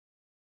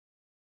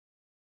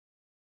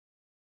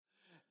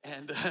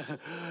And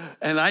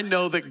and I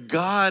know that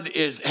God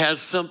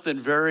has something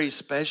very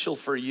special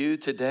for you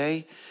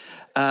today.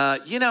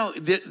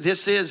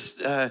 This is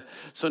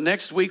so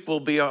next week will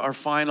be our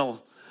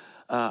final.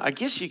 I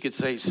guess you could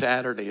say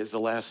Saturday is the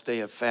last day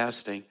of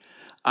fasting.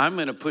 I'm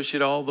going to push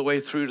it all the way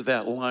through to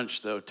that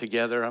lunch, though.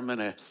 Together, I'm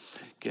going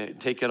to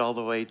take it all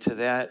the way to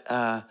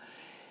that.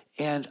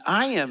 And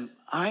I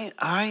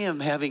am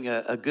having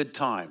a good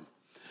time.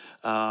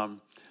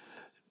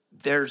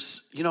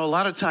 There's, a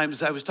lot of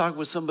times, I was talking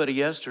with somebody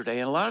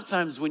yesterday, and a lot of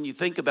times when you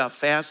think about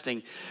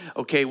fasting,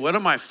 okay, what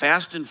am I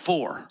fasting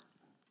for?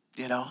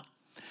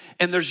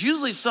 And there's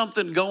usually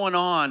something going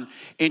on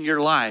in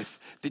your life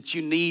that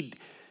you need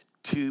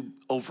to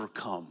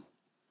overcome.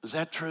 Is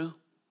that true?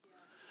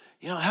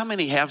 How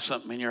many have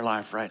something in your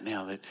life right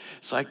now that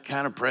it's like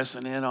kind of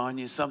pressing in on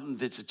you, something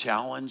that's a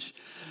challenge?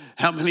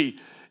 How many,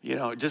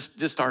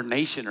 just our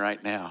nation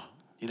right now,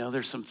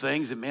 there's some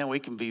things that, man, we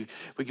can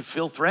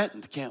feel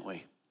threatened, can't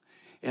we?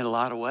 In a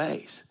lot of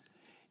ways.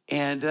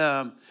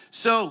 And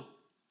so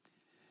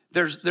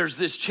there's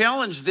this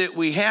challenge that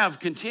we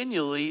have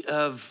continually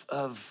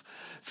of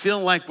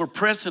feeling like we're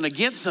pressing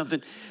against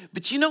something.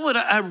 But you know what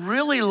I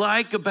really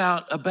like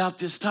about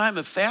this time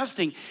of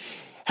fasting?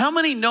 How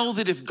many know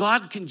that if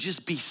God can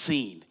just be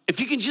seen, if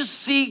you can just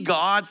see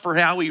God for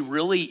how he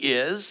really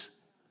is,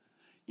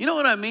 you know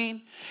what I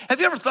mean? Have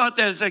you ever thought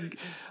that? It's like,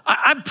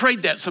 I've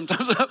prayed that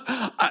sometimes.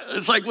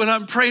 It's like when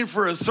I'm praying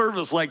for a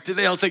service like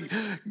today, I'll say,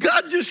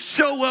 God, just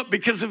show up,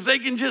 because if they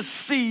can just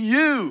see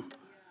you,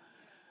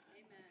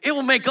 it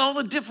will make all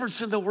the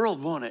difference in the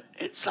world, won't it?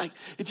 It's like,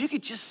 if you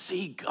could just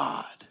see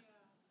God,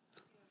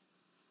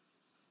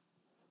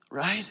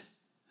 right?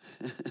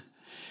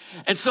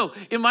 And so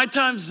in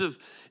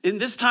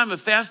this time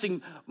of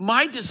fasting,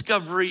 my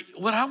discovery,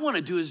 what I want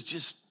to do is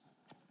just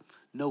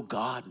know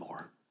God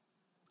more.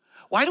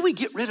 Why do we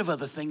get rid of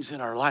other things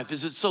in our life?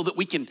 Is it so that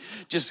we can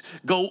just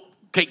go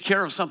take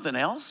care of something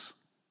else?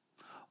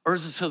 Or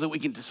is it so that we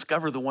can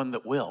discover the one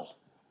that will?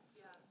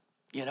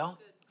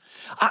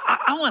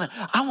 I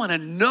want to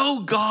know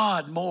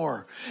God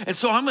more. And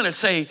so I'm going to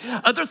say,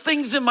 other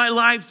things in my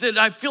life that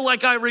I feel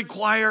like I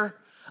require,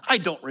 I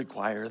don't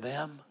require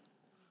them.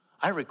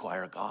 I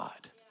require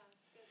God.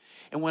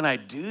 And when I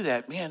do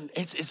that, man,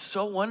 it's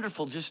so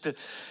wonderful just to...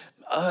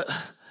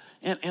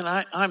 And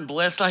I'm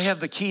blessed. I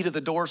have the key to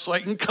the door, so I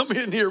can come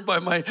in here by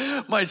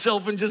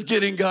myself and just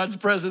get in God's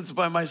presence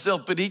by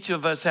myself. But each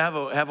of us have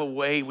a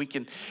way we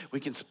can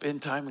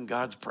spend time in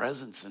God's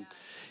presence,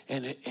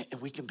 and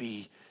we can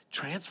be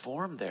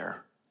transformed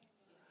there.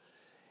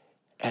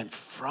 And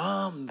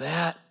from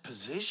that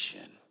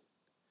position,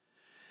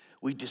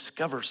 we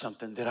discover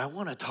something that I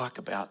want to talk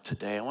about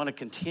today. I want to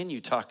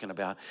continue talking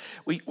about.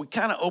 We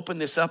kind of opened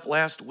this up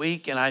last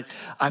week, and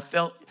I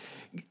felt...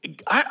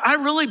 I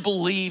really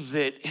believe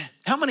that,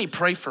 how many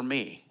pray for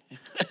me?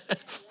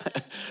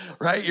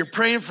 Right? You're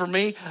praying for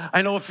me.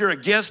 I know if you're a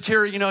guest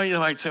here, you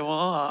might say, well,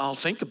 I'll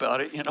think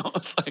about it.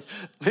 It's like,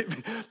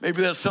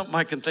 maybe that's something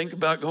I can think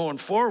about going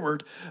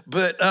forward.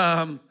 But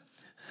I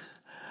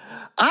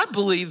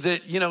believe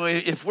that,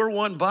 if we're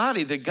one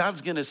body, that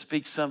God's going to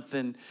speak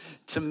something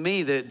to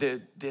me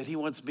that he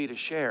wants me to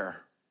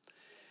share.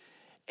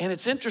 And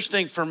it's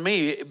interesting for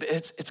me.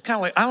 It's kind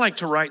of like, I like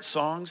to write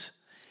songs.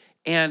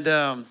 And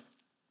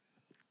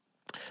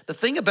the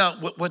thing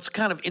about what's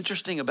kind of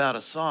interesting about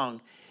a song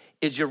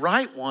is you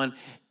write one,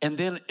 and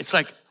then it's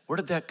like, where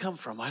did that come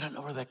from? I don't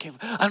know where that came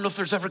from. I don't know if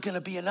there's ever going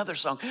to be another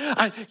song.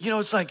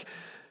 It's like,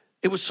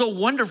 it was so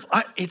wonderful.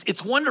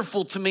 It's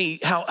wonderful to me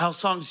how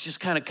songs just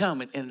kind of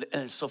come, and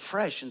it's so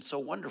fresh and so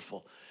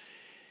wonderful.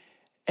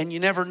 And you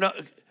never know.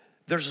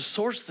 There's a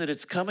source that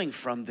it's coming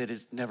from that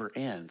it never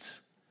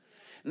ends.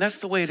 And that's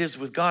the way it is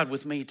with God,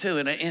 with me too.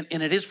 And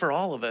it is for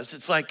all of us.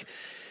 It's like,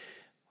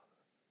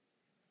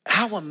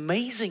 how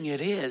amazing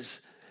it is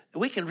that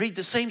we can read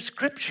the same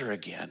scripture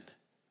again.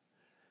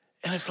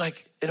 And it's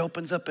like it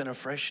opens up in a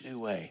fresh new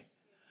way.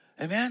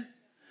 Amen?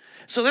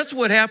 So that's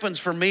what happens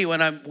for me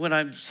when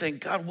I'm saying,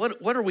 God,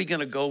 what are we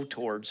going to go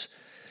towards?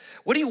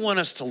 What do you want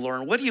us to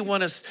learn? What do you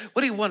want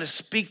to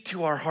speak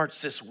to our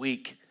hearts this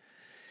week?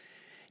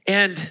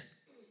 And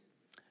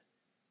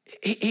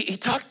he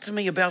talked to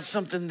me about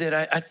something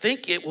that I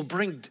think it will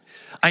bring,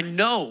 I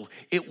know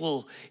it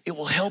will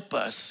help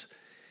us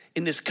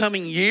in this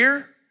coming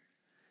year,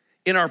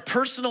 in our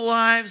personal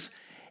lives,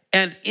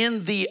 and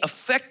in the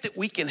effect that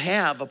we can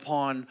have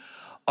upon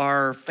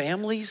our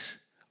families,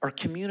 our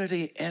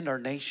community, and our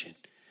nation.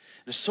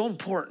 It's so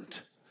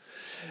important.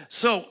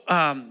 So,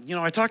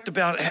 I talked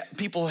about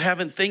people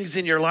having things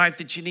in your life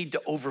that you need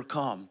to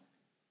overcome.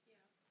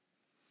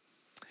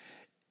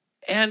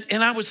 And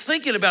I was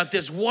thinking about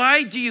this.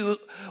 Why do you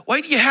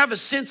have a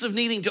sense of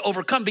needing to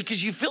overcome?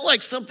 Because you feel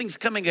like something's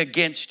coming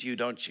against you,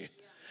 don't you?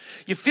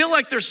 You feel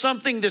like there's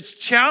something that's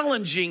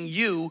challenging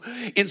you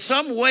in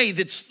some way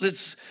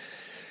that's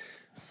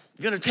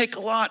going to take a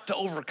lot to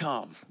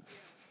overcome.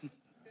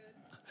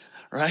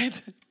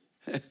 Right?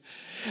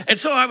 And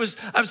so I was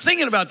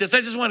thinking about this.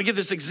 I just want to give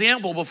this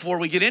example before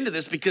we get into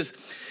this, because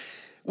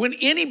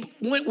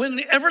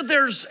Whenever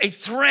there's a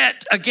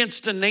threat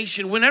against a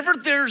nation, whenever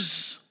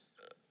there's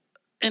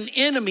an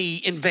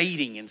enemy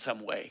invading in some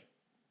way,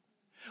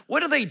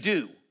 what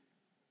do?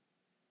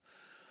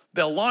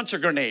 They'll launch a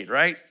grenade,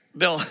 right?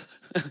 They'll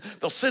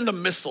send a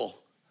missile.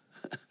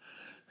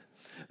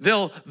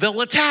 They'll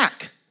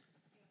attack.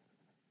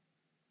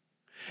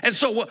 And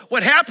so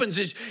what happens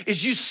is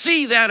you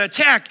see that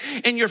attack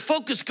and your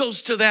focus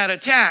goes to that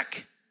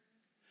attack.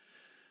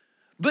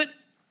 But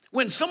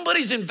when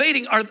somebody's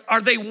invading,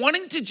 are they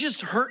wanting to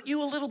just hurt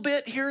you a little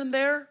bit here and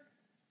there?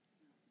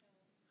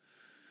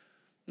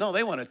 No,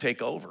 they want to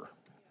take over.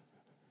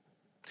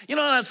 You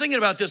know, I was thinking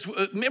about this.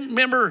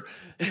 Remember,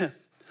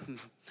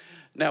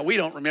 now we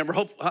don't remember.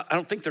 I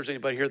don't think there's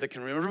anybody here that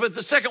can remember, but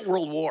the Second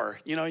World War,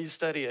 you know, you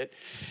study it.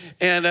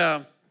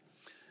 And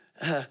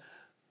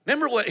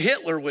remember what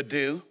Hitler would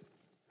do?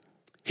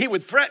 He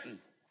would threaten.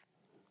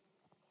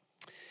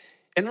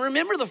 And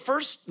remember the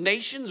first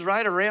nations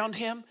right around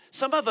him?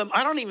 Some of them,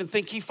 I don't even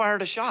think he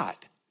fired a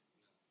shot.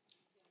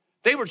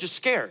 They were just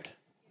scared.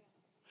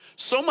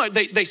 So much,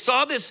 they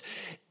saw this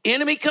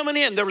enemy coming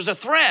in. There was a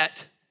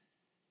threat.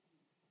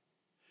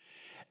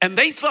 And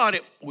they thought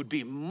it would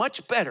be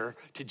much better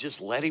to just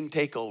let him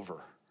take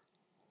over.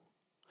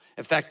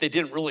 In fact, they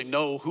didn't really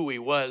know who he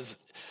was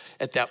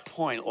at that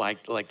point,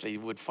 like they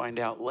would find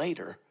out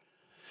later.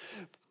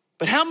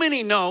 But how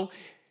many know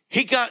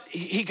he got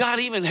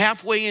even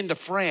halfway into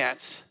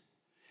France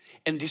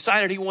and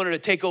decided he wanted to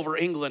take over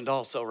England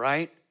also,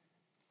 right?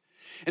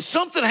 And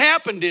something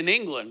happened in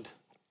England.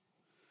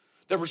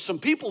 There were some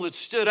people that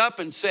stood up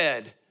and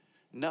said,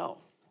 no.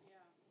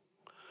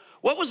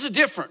 What was the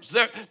difference?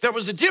 There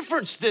was a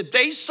difference that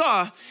they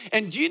saw.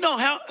 And do you know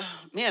how,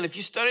 man, if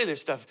you study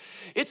this stuff,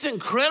 it's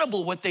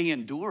incredible what they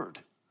endured.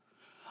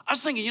 I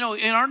was thinking, you know,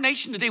 in our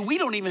nation today, we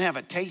don't even have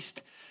a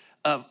taste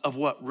of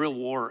what real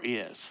war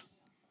is.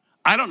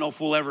 I don't know if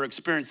we'll ever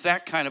experience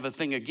that kind of a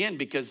thing again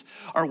because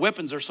our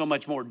weapons are so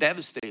much more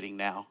devastating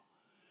now.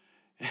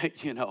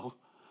 You know,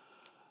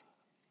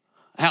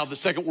 how the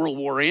Second World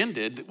War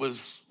ended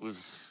was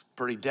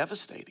pretty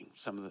devastating.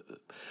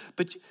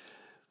 But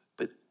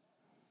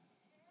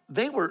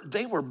they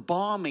were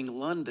bombing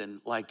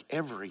London like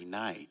every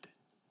night.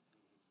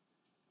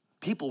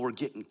 People were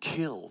getting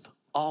killed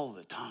all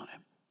the time.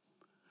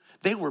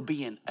 They were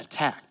being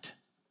attacked.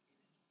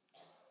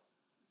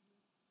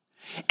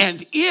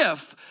 And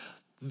if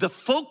the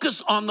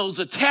focus on those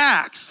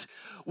attacks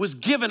was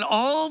given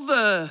all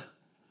the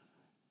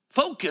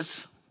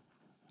focus,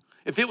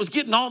 if it was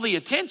getting all the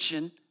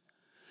attention,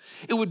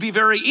 it would be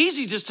very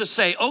easy just to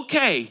say,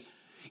 okay,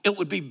 it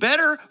would be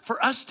better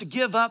for us to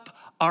give up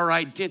our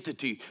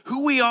identity,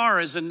 who we are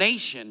as a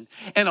nation,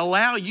 and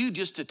allow you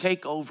just to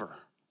take over.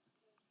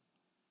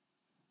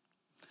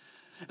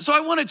 So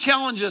I want to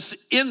challenge us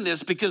in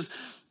this because,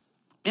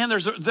 man,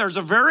 there's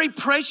a very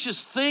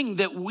precious thing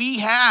that we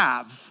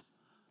have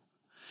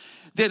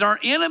that our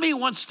enemy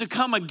wants to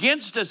come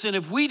against us, and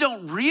if we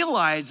don't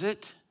realize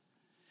it,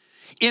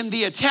 in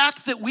the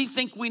attack that we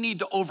think we need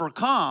to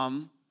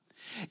overcome,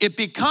 it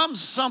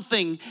becomes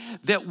something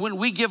that when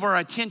we give our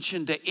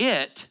attention to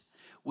it,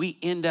 we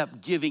end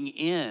up giving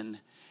in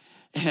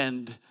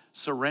and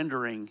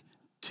surrendering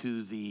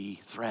to the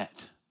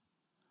threat.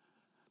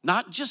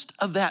 Not just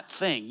of that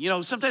thing. You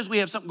know, sometimes we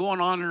have something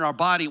going on in our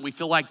body and we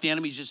feel like the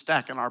enemy's just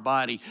attacking our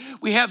body.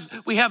 We have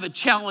a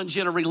challenge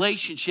in a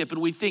relationship and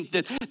we think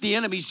that the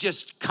enemy's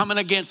just coming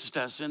against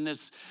us in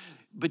this.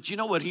 But you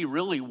know what he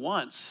really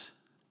wants?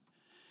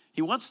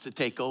 He wants to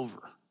take over.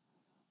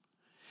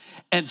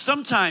 And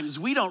sometimes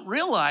we don't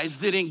realize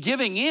that in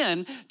giving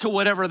in to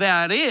whatever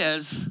that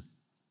is,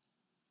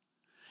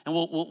 and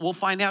we'll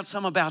find out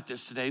some about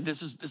this today.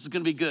 This is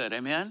going to be good,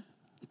 amen?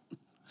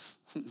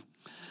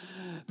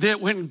 That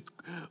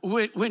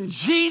when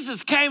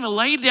Jesus came and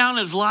laid down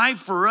his life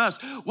for us,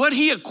 what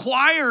he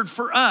acquired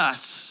for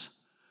us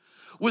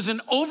was an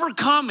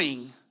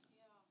overcoming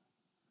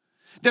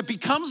that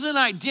becomes an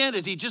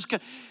identity.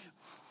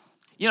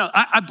 You know,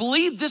 I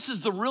believe this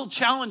is the real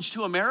challenge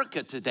to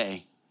America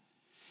today,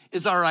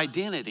 is our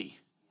identity.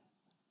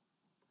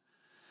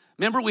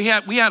 Remember, we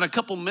had a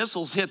couple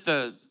missiles hit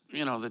the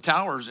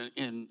towers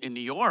in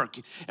New York.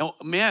 And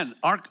man,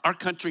 our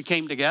country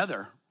came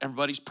together.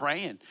 Everybody's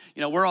praying.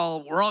 You know, we're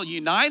all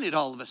united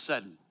all of a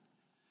sudden.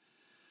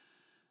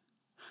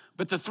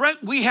 But the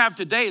threat we have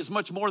today is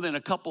much more than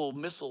a couple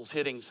missiles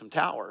hitting some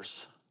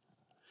towers.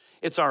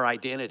 It's our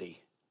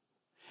identity.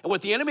 And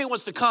what the enemy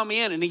wants to come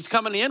in, and he's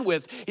coming in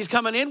with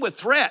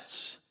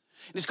threats.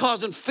 And he's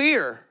causing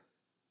fear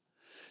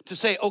to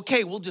say,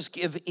 okay, we'll just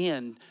give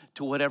in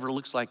to whatever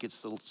looks like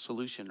it's the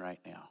solution right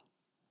now.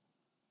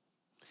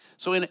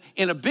 So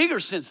in a bigger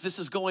sense, this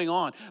is going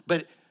on.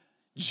 But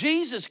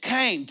Jesus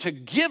came to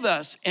give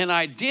us an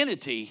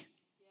identity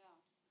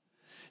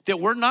that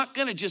we're not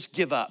going to just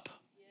give up.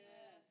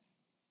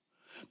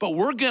 But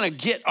we're going to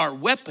get our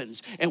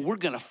weapons and we're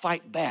going to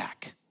fight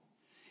back.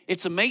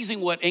 It's amazing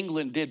what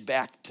England did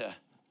back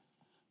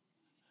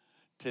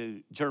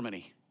to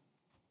Germany.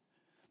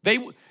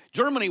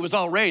 Germany was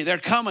all ready. They're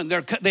coming.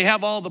 They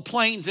have all the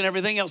planes and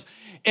everything else.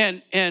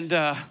 And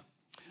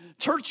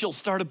Churchill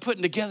started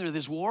putting together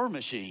this war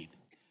machine.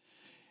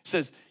 He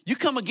says, you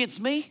come against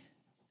me,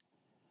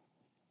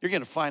 you're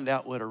going to find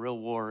out what a real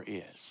war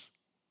is.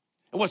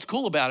 And what's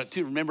cool about it,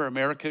 too, remember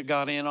America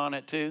got in on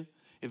it, too,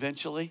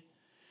 eventually?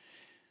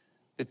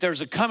 That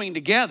there's a coming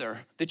together,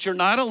 that you're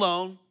not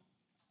alone,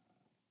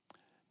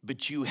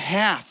 but you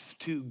have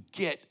to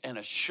get an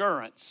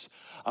assurance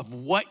of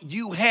what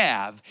you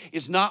have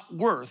is not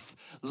worth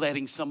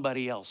letting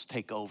somebody else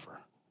take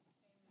over.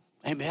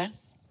 Amen?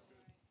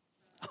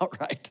 All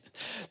right.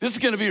 This is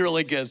going to be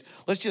really good.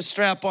 Let's just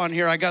strap on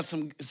here. I got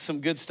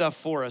some good stuff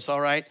for us, all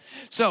right?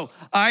 So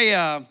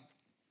I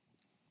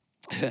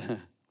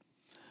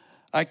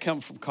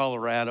come from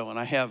Colorado, and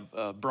I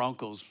have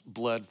Broncos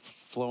blood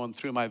flowing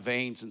through my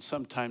veins, and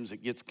sometimes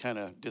it gets kind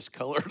of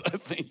discolored, I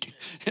think.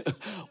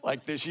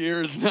 Like this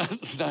year, it's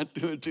not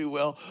doing too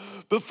well.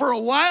 But for a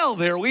while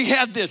there, we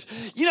had this.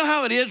 You know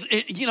how it is?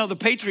 The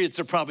Patriots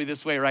are probably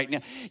this way right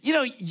now.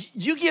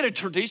 You get a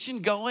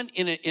tradition going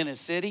in a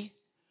city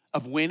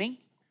of winning,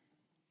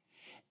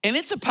 and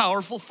it's a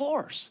powerful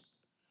force.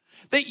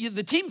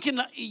 The team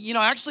can,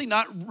 actually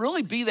not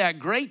really be that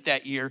great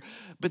that year,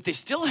 but they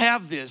still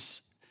have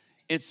this.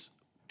 It's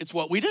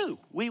what we do.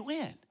 We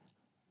win.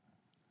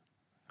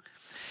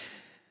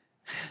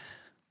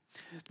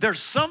 There's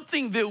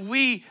something that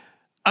we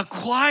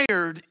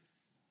acquired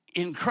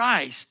in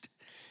Christ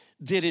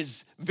that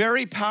is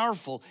very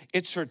powerful.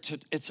 It's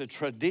a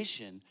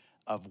tradition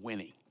of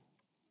winning.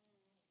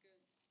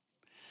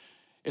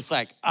 It's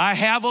like, I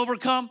have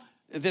overcome.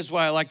 This is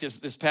why I like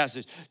this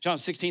passage. John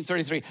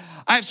 16:33.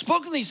 I have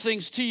spoken these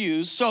things to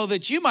you so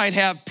that you might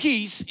have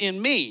peace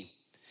in me.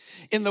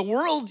 In the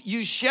world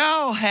you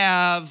shall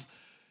have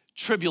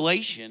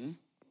tribulation.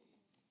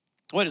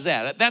 What is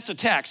that? That's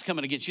attacks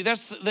coming against you.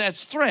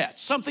 That's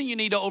threats, something you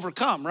need to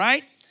overcome,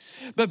 right?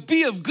 But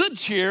be of good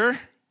cheer.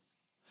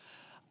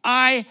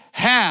 I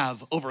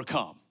have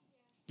overcome.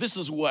 This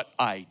is what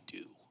I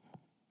do.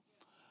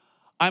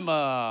 I'm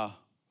a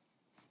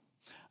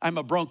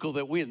Bronco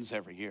that wins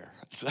every year.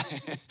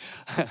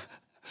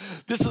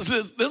 This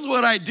is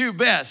what I do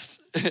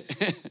best.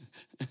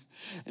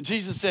 And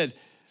Jesus said,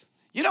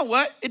 you know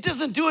what? It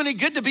doesn't do any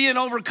good to be an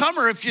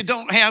overcomer if you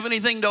don't have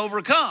anything to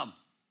overcome.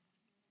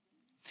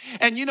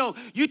 And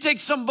you take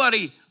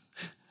somebody,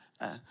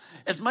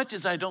 as much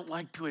as I don't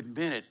like to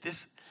admit it,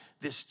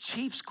 this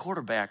Chiefs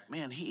quarterback,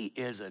 man, he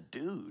is a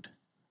dude.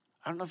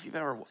 I don't know if you've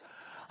ever,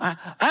 I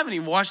haven't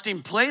even watched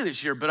him play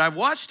this year, but I've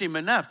watched him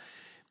enough.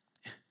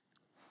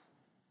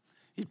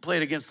 He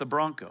played against the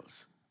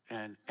Broncos.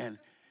 And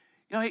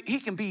they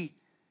can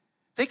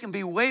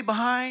be way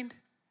behind,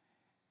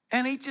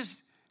 and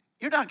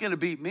you're not going to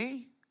beat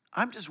me.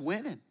 I'm just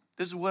winning.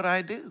 This is what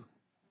I do.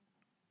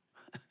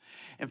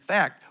 In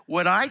fact,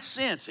 what I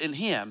sense in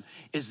him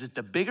is that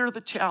the bigger the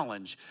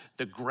challenge,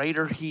 the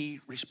greater he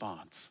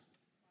responds.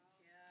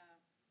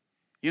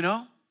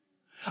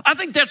 I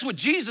think that's what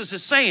Jesus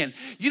is saying.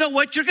 You know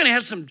what? You're going to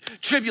have some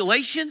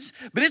tribulations,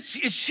 but it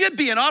should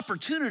be an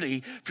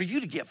opportunity for you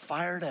to get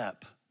fired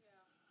up.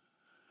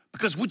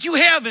 Because what you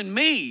have in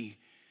me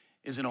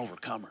is an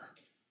overcomer.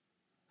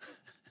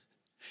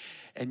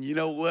 And you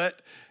know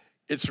what?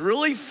 It's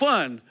really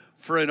fun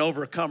for an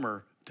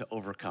overcomer to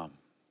overcome.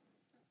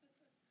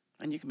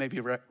 And you can maybe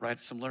write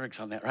some lyrics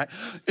on that, right?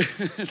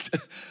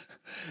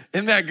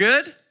 Isn't that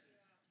good?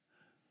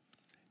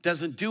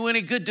 Doesn't do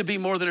any good to be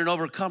more than an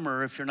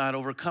overcomer if you're not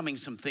overcoming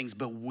some things.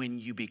 But when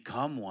you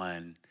become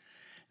one,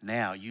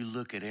 now you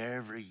look at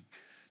every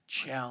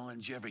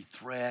challenge, every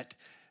threat.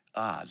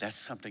 That's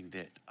something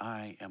that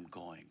I am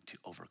going to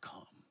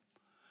overcome.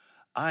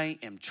 I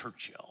am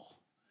Churchill.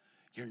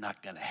 You're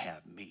not going to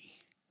have me.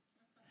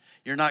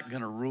 You're not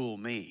going to rule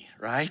me,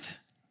 right?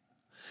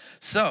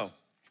 So,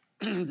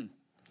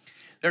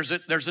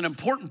 there's an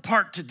important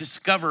part to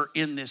discover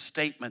in this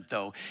statement,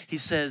 though. He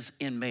says,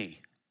 in me.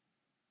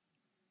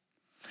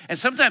 And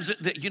sometimes,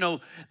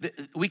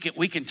 we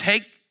can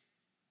take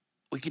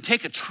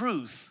a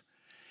truth,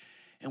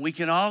 and we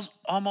can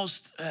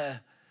almost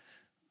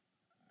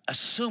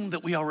assume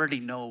that we already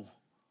know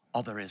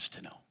all there is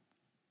to know.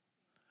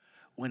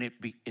 When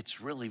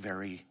it's really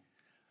very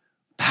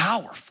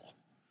powerful.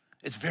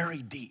 It's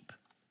very deep,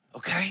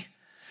 okay?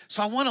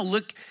 So I want to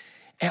look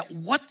at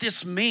what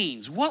this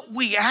means, what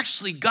we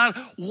actually got.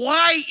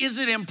 Why is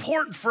it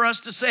important for us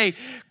to say,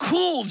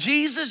 cool,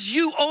 Jesus,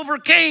 you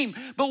overcame,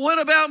 but what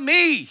about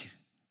me?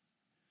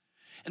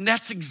 And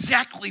that's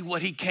exactly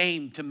what he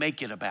came to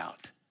make it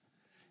about,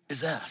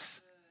 is us.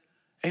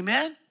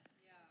 Amen?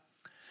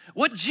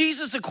 What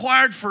Jesus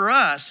acquired for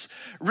us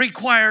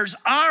requires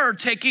our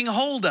taking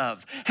hold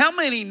of. How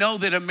many know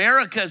that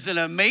America is an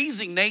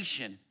amazing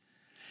nation?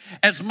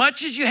 As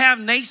much as you have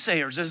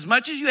naysayers, as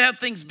much as you have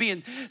things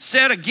being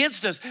said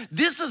against us,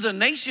 this is a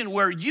nation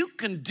where you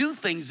can do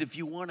things if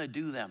you want to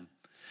do them.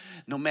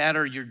 No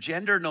matter your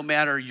gender, no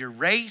matter your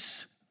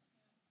race.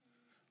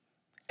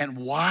 And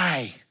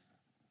why?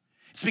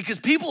 It's because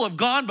people have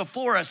gone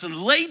before us and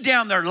laid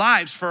down their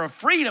lives for a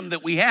freedom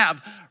that we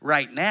have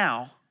right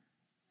now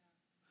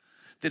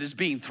that is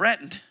being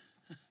threatened.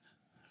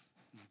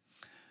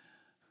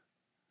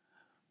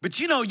 But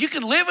you know, you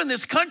can live in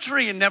this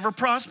country and never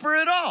prosper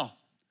at all.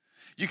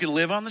 You can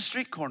live on the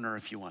street corner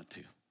if you want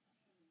to.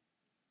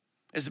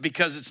 Is it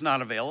because it's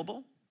not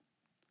available?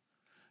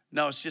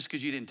 No, it's just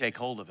because you didn't take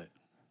hold of it,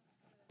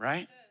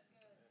 right?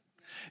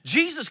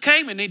 Jesus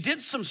came and he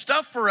did some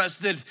stuff for us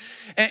that,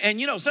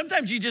 and you know,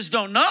 sometimes you just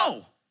don't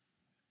know.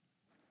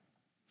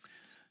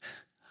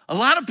 A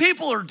lot of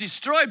people are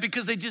destroyed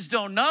because they just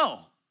don't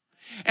know.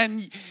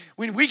 And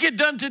when we get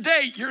done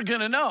today, you're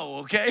gonna know,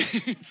 okay?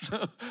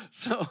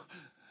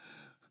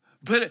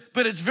 But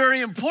it's very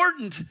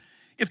important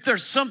if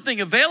there's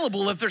something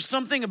available, if there's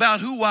something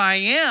about who I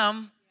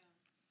am,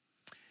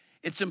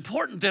 it's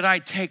important that I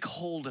take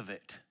hold of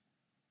it.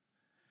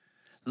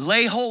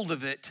 Lay hold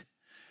of it,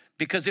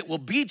 because it will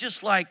be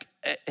just like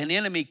an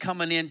enemy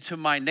coming into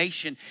my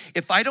nation.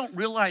 If I don't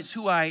realize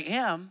who I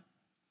am,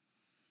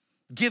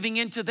 giving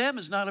into them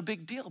is not a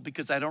big deal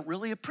because I don't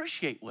really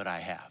appreciate what I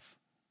have.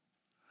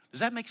 Does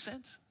that make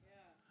sense?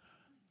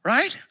 Yeah.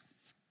 Right?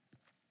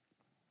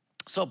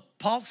 So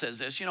Paul says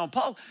this, you know,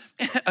 Paul,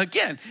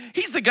 again,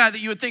 he's the guy that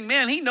you would think,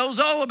 man, he knows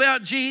all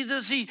about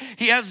Jesus. He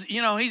has,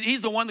 you know,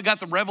 he's the one that got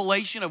the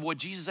revelation of what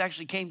Jesus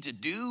actually came to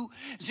do.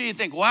 So you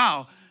think,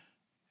 wow,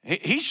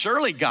 he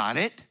surely got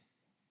it.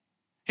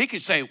 He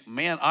could say,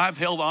 man, I've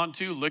held on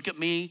to, look at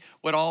me,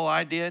 what all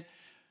I did.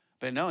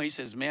 But no, he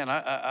says, man,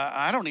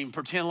 I don't even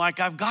pretend like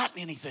I've gotten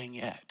anything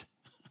yet.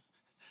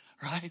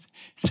 Right?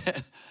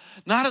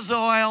 Not as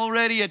though I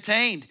already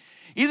attained.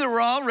 Either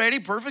we're already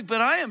perfect,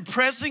 but I am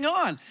pressing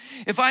on.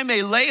 If I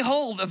may lay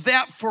hold of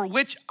that for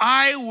which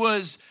I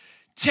was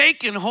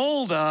taken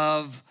hold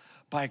of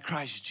by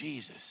Christ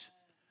Jesus.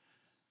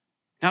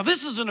 Now,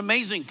 this is an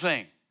amazing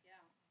thing.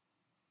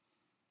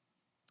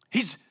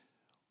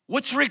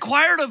 What's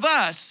required of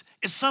us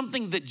is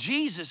something that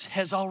Jesus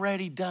has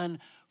already done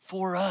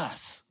for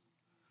us.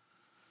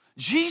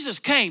 Jesus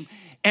came,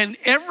 and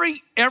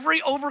every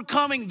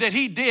overcoming that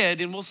he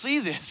did, and we'll see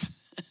this,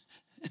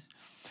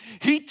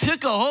 he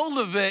took a hold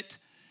of it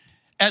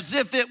as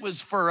if it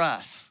was for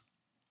us.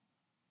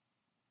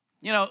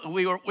 You know,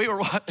 we were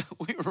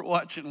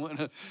watching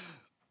one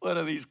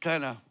of these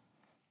kind of,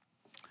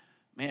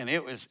 man,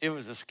 it was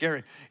a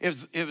scary.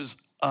 It was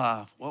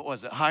what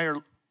was it? Higher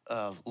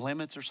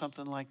Limits or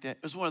something like that.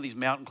 It was one of these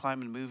mountain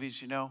climbing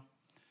movies, you know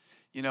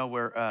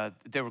where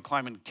they were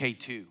climbing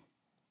K2,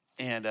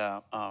 and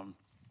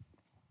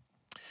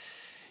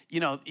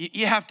you know,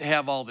 you have to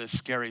have all this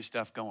scary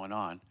stuff going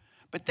on,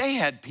 but they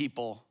had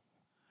people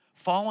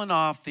falling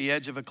off the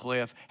edge of a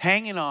cliff,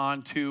 hanging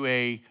on to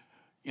a,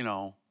 you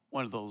know,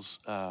 one of those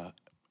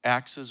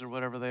axes or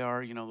whatever they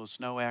are, you know, those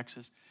snow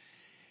axes,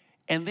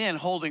 and then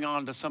holding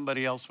on to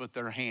somebody else with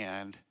their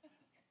hand.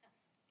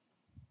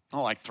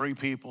 Oh, like 3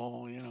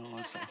 people, you know.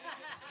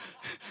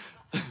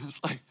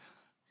 It's like,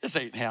 this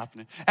ain't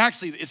happening.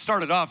 Actually, it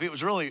started off, it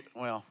was really,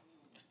 well,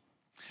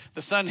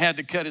 the son had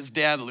to cut his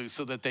dad loose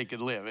so that they could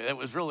live. It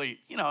was really,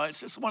 you know, it's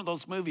just one of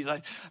those movies.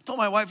 I told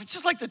my wife, it's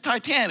just like the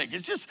Titanic.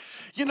 It's just,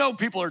 you know,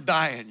 people are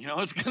dying. You know,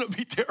 it's going to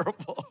be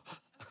terrible.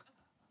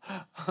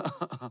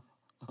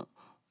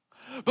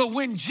 But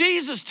when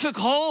Jesus took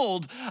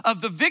hold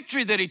of the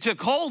victory that he took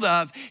hold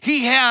of,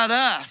 he had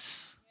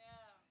us.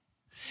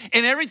 Yeah.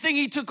 And everything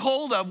he took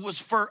hold of was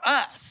for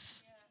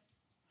us.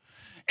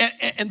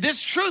 Yes. And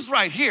this truth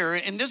right here,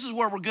 and this is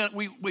where we're going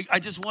to, I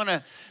just want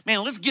to,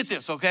 man, let's get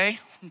this, okay?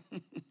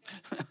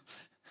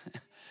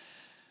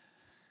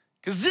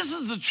 Because this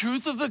is the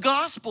truth of the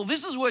gospel.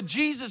 This is what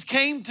Jesus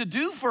came to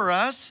do for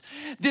us,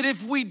 that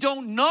if we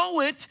don't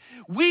know it,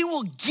 we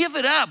will give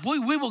it up.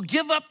 We will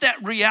give up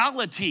that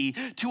reality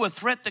to a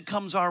threat that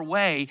comes our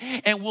way,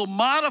 and we'll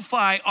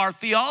modify our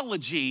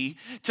theology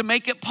to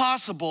make it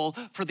possible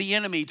for the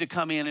enemy to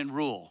come in and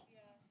rule.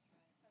 Yes,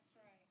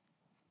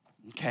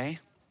 that's right. Okay?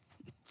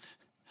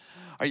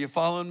 Are you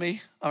following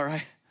me? All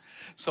right.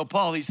 So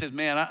Paul, he says,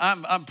 man,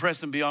 I'm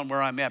pressing beyond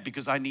where I'm at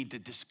because I need to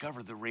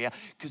discover the reality,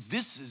 because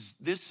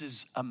this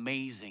is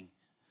amazing.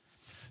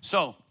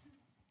 So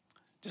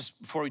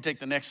just before we take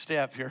the next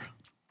step here,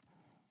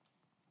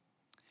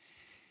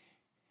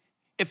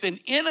 if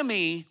an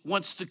enemy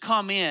wants to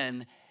come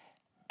in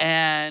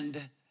and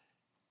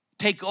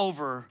take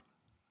over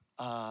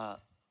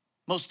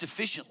most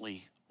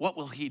efficiently, what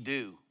will he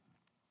do?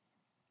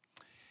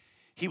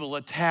 He will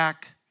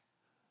attack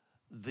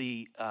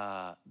the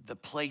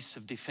place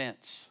of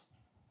defense.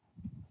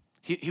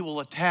 He will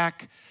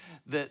attack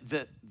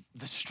the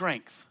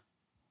strength,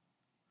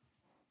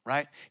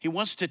 right? He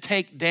wants to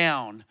take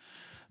down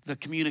the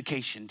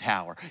communication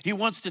tower. He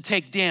wants to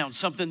take down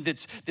something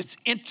that's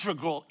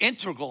integral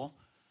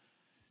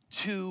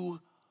to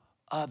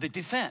the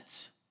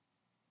defense.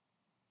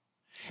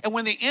 And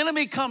when the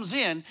enemy comes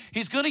in,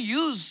 he's going to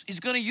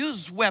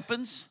use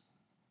weapons.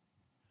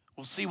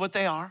 We'll see what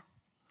they are.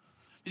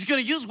 He's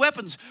going to use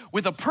weapons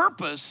with a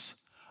purpose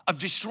of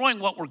destroying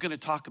what we're going to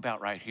talk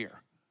about right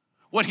here.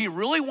 What he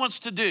really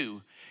wants to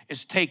do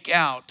is take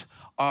out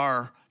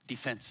our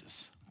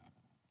defenses.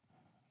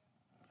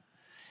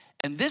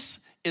 And this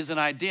is an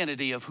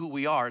identity of who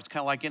we are. It's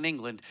kind of like in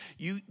England.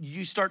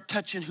 You start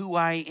touching who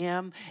I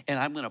am, and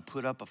I'm going to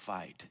put up a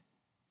fight.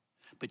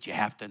 But you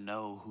have to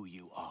know who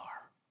you are.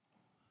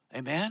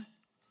 Amen?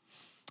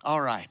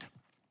 All right.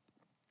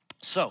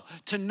 So,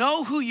 to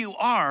know who you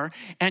are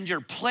and your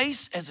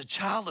place as a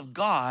child of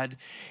God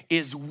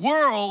is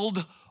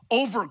world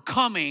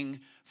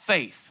overcoming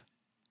faith.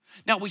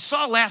 Now, we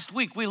saw last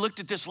week, we looked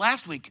at this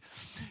last week,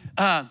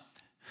 and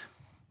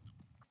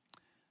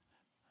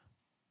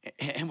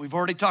we've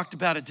already talked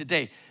about it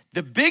today.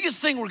 The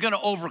biggest thing we're going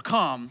to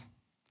overcome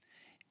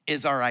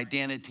is our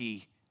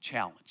identity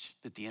challenge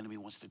that the enemy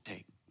wants to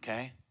take,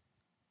 okay?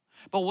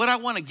 But what I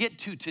want to get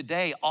to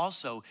today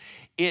also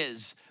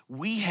is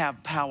we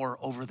have power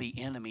over the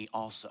enemy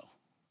also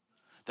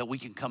that we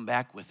can come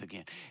back with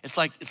again. It's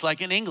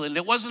like in England,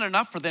 it wasn't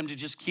enough for them to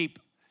just keep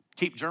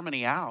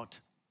Germany out.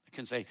 They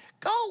can say,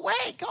 go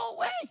away, go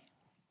away.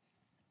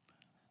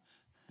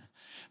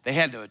 They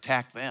had to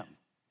attack them.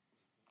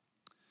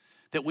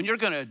 That when you're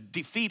going to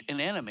defeat an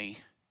enemy,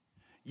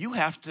 you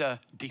have to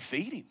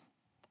defeat him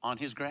on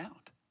his ground.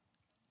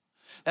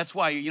 That's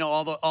why, you know,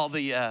 all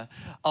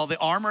the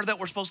armor that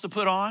we're supposed to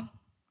put on,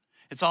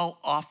 it's all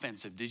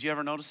offensive. Did you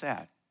ever notice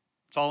that?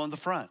 It's all in the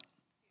front.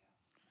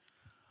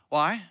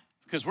 Why?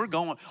 Because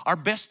our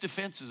best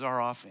defense is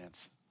our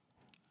offense,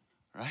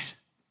 right?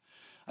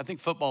 I think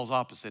football's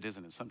opposite,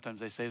 isn't it? Sometimes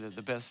they say that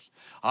the best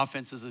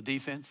offense is the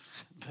defense.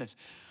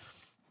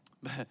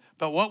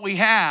 But what we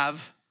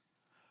have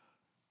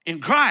in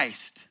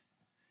Christ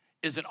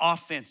is an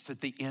offense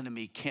that the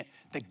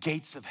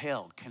gates of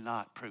hell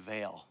cannot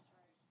prevail.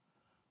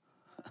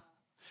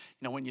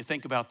 You know, when you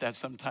think about that,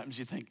 sometimes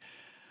you think,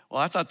 well,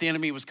 I thought the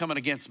enemy was coming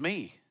against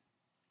me.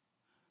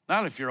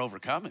 Not if you're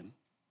overcoming.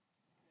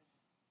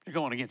 You're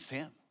going against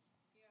him.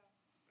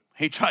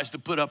 He tries to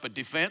put up a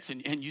defense,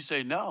 and you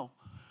say, no,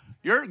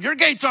 your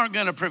gates aren't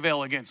going to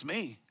prevail against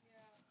me.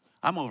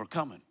 I'm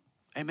overcoming.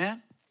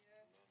 Amen?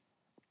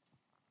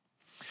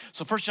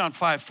 So 1 John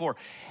 5:4,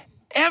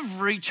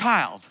 every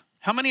child,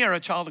 how many are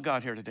a child of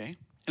God here today?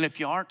 And if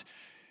you aren't,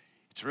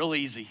 it's real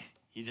easy.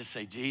 You just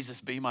say,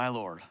 Jesus, be my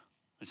Lord.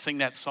 And sing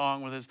that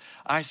song with us,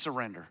 I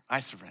surrender,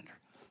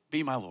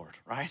 be my Lord,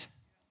 right?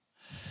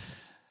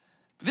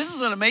 This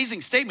is an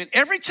amazing statement.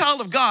 Every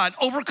child of God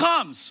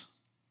overcomes.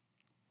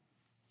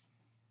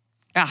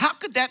 Now, how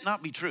could that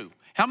not be true?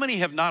 How many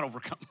have not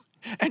overcome?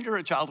 And you're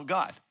a child of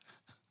God.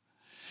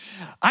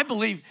 I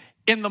believe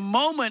in the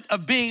moment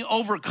of being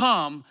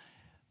overcome,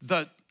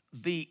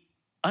 the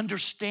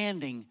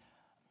understanding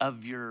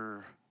of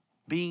your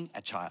being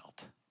a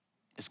child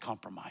is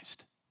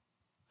compromised.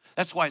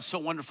 That's why it's so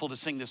wonderful to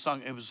sing this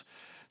song. It's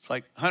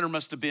like Hunter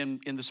must have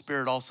been in the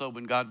spirit also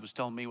when God was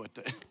telling me what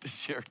to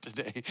share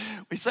today.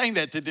 We sang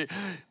that today.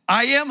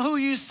 I am who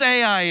you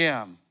say I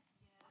am.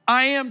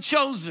 I am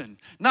chosen,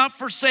 not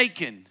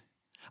forsaken.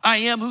 I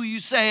am who you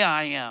say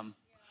I am.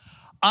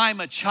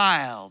 I'm a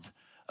child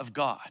of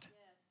God.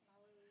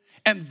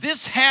 And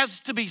this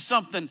has to be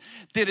something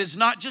that is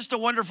not just a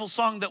wonderful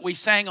song that we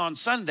sang on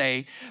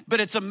Sunday,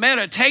 but it's a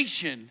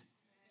meditation.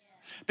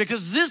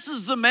 Because this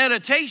is the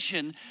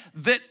meditation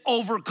that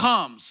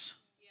overcomes.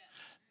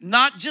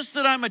 Not just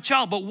that I'm a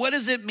child, but what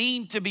does it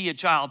mean to be a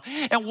child?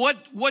 And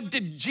what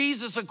did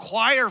Jesus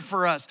acquire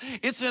for us?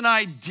 It's an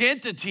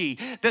identity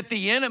that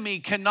the enemy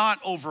cannot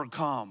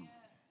overcome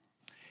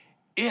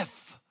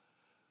if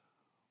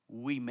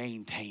we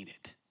maintain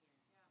it.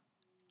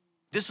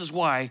 This is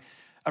why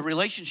a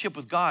relationship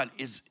with God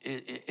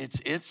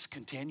it's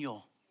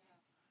continual.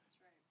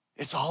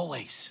 It's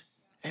always.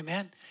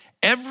 Amen.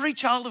 Every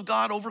child of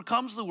God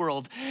overcomes the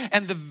world.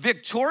 And the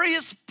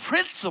victorious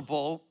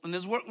principle, and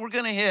this is what we're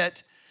going to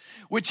hit,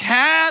 which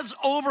has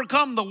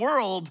overcome the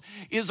world,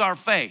 is our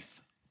faith.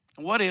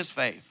 And what is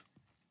faith?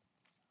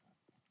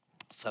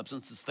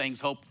 Substance is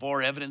things hoped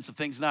for, evidence of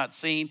things not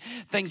seen,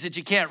 things that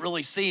you can't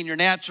really see in your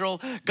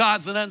natural.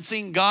 God's an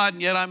unseen God,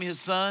 and yet I'm his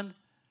son.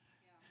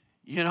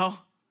 You know?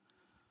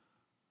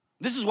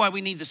 This is why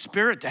we need the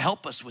Spirit to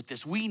help us with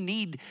this. We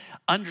need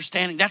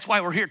understanding. That's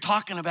why we're here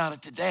talking about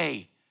it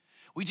today.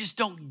 We just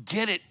don't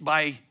get it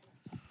by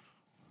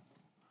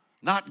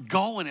not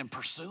going and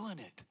pursuing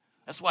it.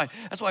 That's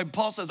why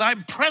Paul says,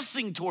 I'm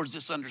pressing towards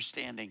this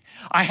understanding.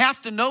 I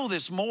have to know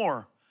this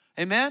more.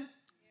 Amen?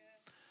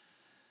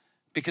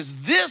 Because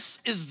this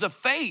is the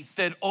faith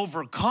that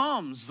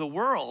overcomes the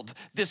world.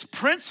 This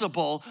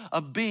principle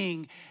of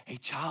being a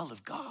child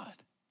of God.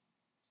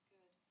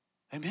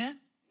 Amen?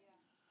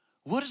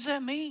 What does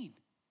that mean?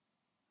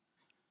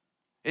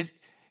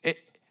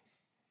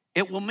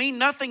 It will mean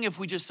nothing if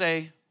we just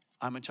say,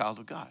 I'm a child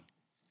of God.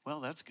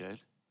 Well, that's good.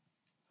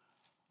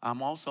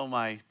 I'm also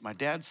my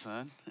dad's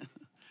son.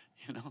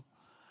 You know,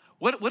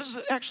 what does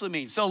it actually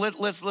mean? So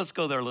let's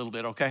go there a little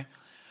bit, okay?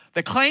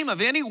 The claim of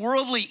any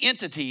worldly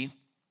entity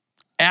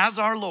as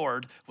our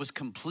Lord was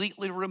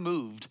completely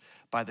removed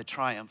by the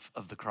triumph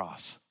of the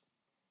cross.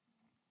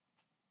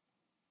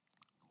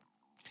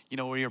 You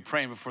know, we were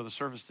praying before the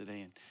service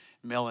today, and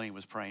Melanie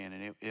was praying,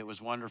 and it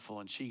was wonderful.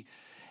 And she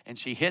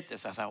hit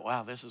this. I thought,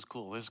 wow, this is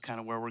cool. This is kind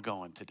of where we're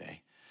going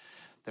today.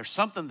 There's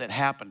something that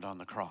happened on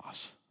the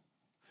cross.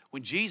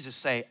 When Jesus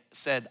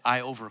said,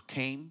 I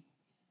overcame,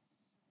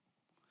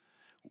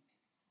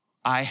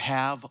 I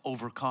have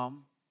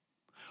overcome,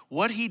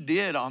 what he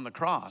did on the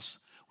cross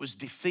was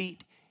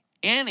defeat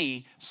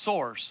any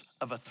source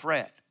of a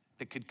threat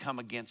that could come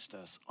against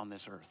us on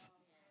this earth.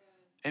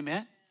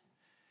 Amen?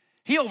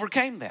 He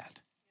overcame that.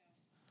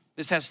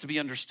 This has to be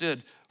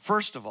understood,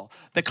 first of all.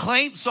 The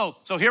claim, so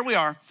here we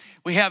are.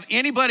 We have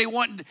anybody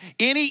wanting,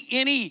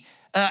 any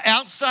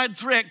outside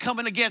threat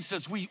coming against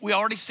us. We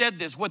already said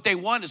this. What they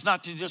want is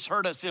not to just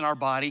hurt us in our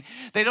body.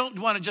 They don't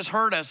want to just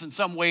hurt us in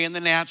some way in the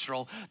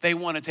natural. They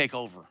want to take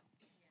over.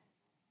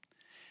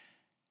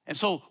 And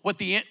so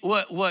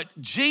what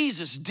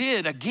Jesus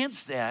did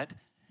against that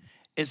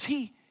is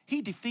he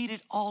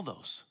defeated all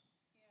those.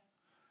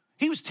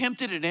 He was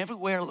tempted in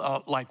everywhere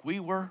like we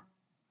were.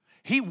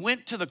 He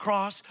went to the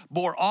cross,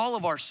 bore all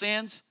of our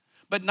sins,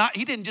 but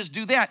he didn't just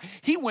do that.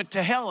 He went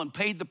to hell and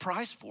paid the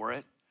price for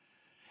it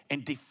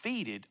and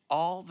defeated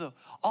all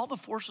the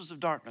forces of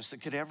darkness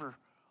that could ever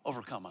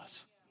overcome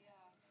us.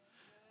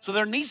 So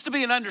there needs to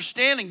be an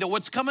understanding that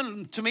what's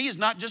coming to me is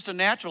not just a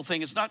natural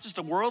thing. It's not just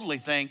a worldly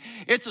thing.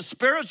 It's a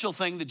spiritual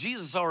thing that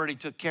Jesus already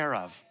took care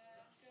of.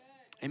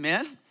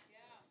 Amen?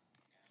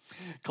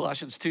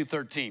 Colossians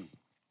 2:13.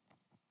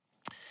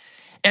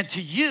 And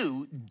to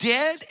you,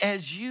 dead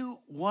as you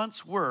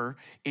once were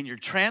in your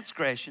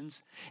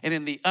transgressions and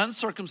in the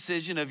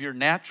uncircumcision of your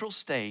natural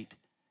state,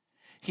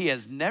 he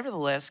has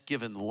nevertheless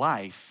given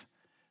life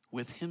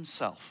with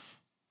himself,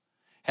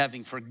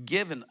 having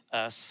forgiven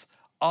us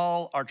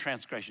all our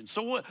transgressions.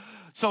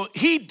 So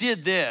he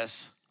did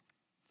this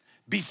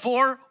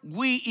before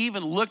we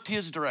even looked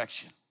his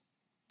direction.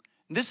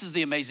 And this is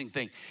the amazing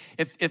thing.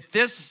 If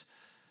this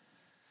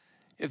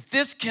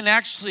can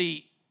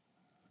actually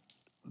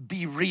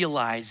be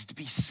realized,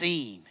 be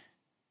seen,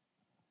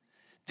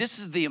 this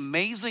is the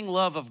amazing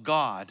love of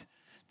God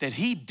that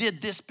he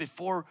did this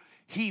before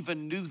he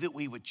even knew that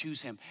we would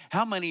choose him.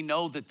 How many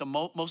know that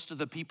most of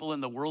the people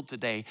in the world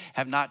today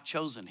have not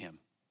chosen him?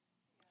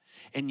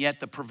 And yet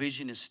the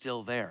provision is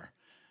still there.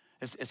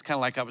 It's kind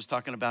of like I was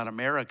talking about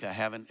America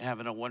having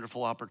a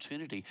wonderful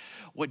opportunity.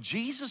 What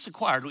Jesus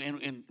acquired,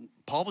 and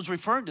Paul was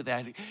referring to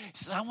that, he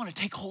says, I want to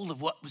take hold of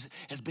what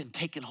has been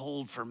taken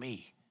hold for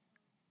me.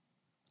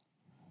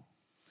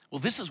 Well,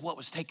 this is what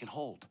was taken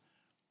hold.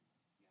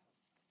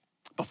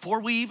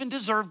 Before we even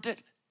deserved it,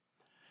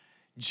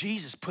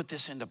 Jesus put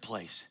this into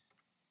place.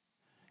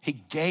 He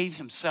gave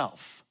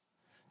himself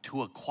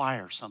to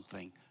acquire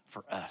something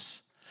for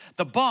us.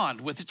 The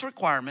bond with its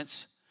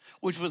requirements,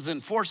 which was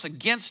in force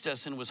against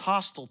us and was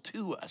hostile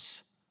to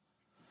us.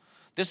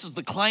 This is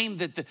the claim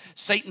that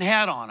Satan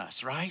had on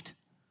us, right?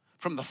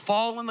 From the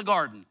fall in the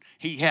garden,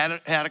 he had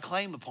a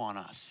claim upon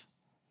us.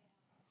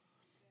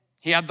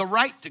 He had the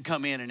right to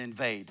come in and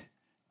invade,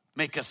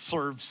 make us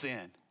serve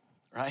sin,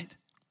 right?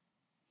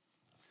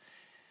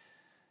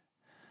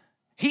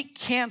 He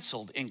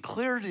canceled and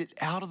cleared it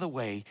out of the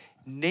way,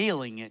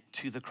 nailing it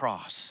to the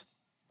cross.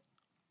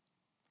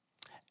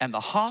 And the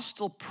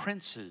hostile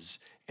princes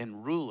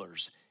and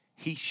rulers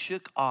he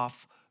shook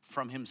off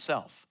from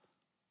himself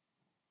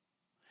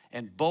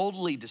and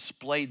boldly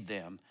displayed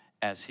them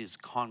as his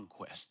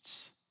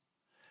conquests,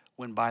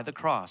 when by the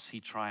cross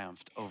he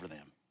triumphed over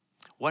them.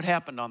 What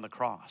happened on the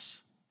cross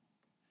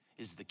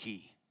is the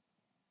key.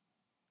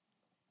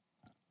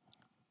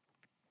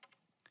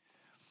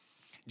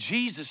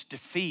 Jesus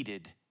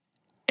defeated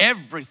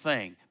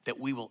everything that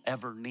we will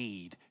ever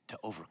need to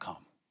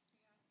overcome.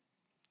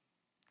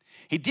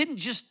 He didn't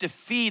just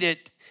defeat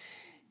it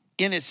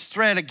in its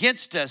threat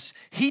against us.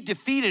 He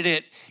defeated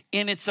it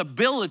in its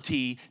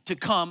ability to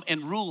come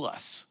and rule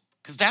us.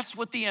 Because that's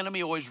what the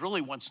enemy always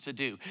really wants to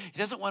do. He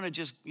doesn't want to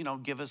just,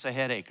 give us a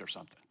headache or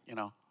something,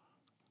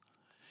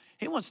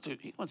 He wants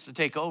to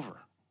take over.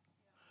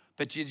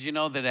 But did you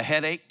know that a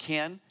headache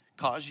can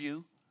cause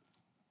you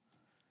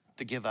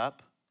to give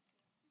up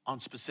on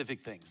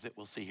specific things that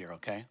we'll see here,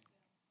 okay?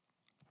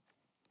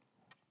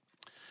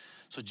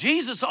 So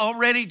Jesus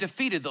already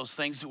defeated those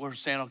things that we're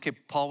saying, okay,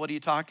 Paul, what are you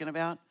talking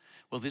about?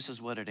 Well, this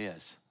is what it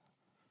is.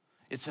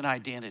 It's an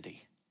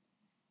identity.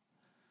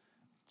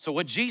 So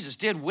what Jesus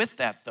did with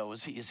that, though,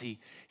 is he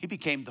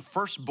became the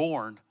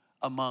firstborn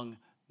among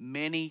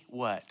many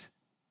what?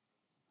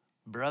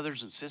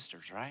 Brothers and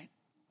sisters, right?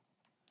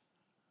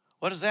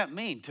 What does that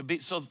mean?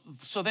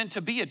 So then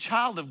to be a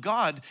child of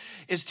God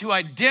is to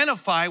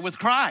identify with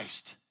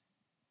Christ.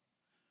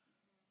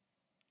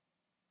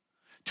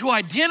 To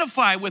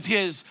identify with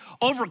his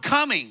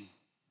overcoming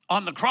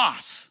on the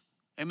cross.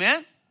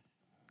 Amen?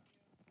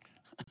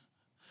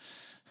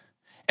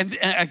 And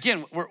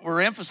again,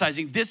 we're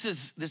emphasizing this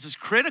is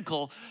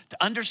critical to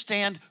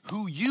understand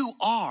who you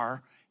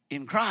are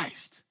in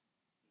Christ.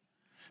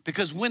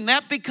 Because when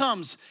that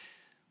becomes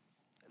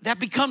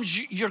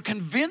you're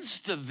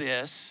convinced of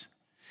this,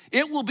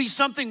 It will be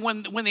something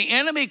when the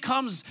enemy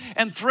comes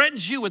and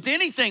threatens you with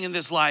anything in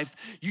this life,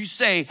 you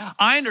say,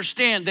 I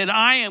understand that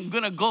I am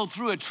going to go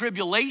through a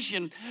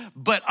tribulation,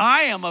 but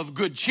I am of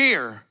good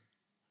cheer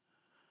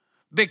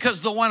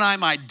because the one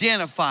I'm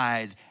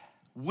identified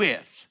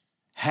with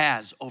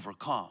has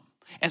overcome.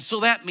 And so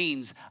that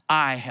means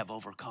I have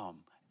overcome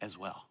as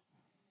well.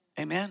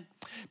 Amen?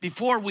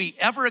 Before we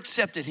ever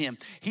accepted him,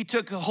 he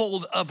took a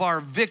hold of our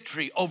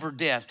victory over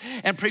death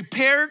and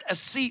prepared a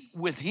seat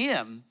with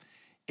him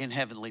in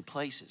heavenly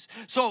places.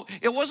 So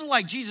it wasn't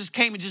like Jesus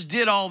came and just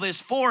did all this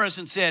for us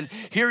and said,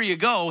 here you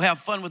go, have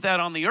fun with that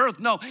on the earth.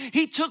 No,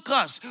 he took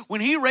us.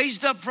 When he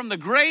raised up from the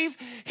grave,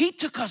 he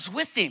took us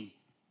with him.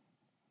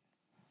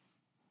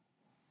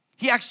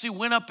 He actually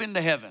went up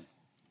into heaven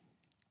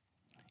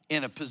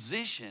in a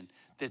position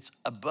that's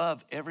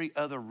above every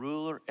other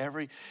ruler,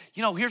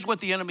 here's what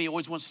the enemy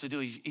always wants to do.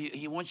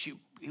 He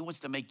wants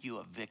to make you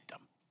a victim.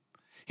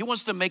 He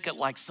wants to make it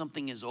like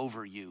something is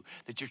over you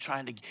that you're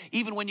trying to,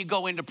 even when you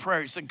go into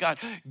prayer, you say, God,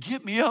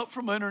 get me out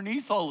from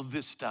underneath all of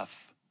this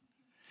stuff.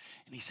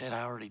 And he said,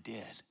 I already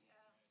did.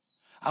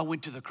 I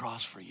went to the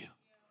cross for you.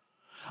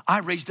 I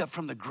raised up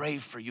from the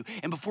grave for you.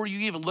 And before you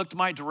even looked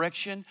my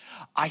direction,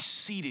 I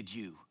seated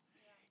you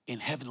in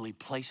heavenly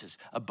places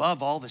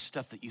above all the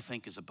stuff that you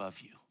think is above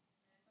you.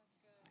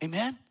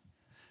 Amen?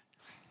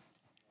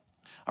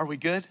 Are we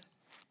good?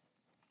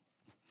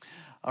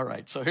 All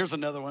right, so here's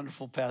another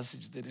wonderful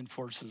passage that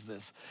enforces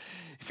this.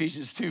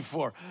 Ephesians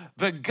 2:4.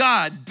 But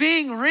God,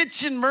 being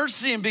rich in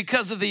mercy and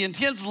because of the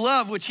intense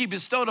love which he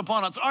bestowed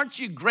upon us, aren't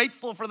you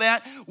grateful for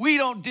that? We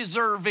don't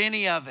deserve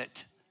any of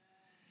it.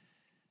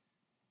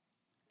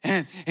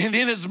 And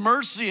in his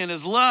mercy and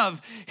his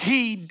love,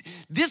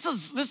 this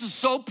is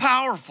so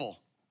powerful.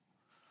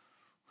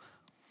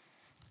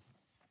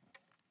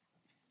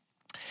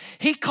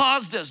 He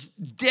caused us,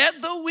 dead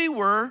though we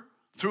were,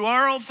 through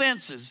our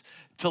offenses,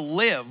 to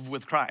live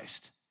with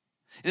Christ.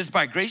 It is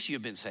by grace you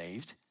have been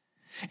saved.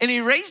 And he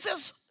raised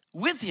us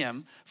with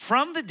him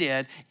from the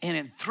dead and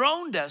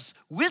enthroned us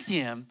with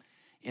him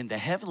in the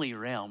heavenly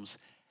realms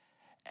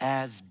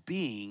as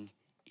being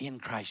in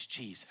Christ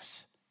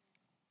Jesus.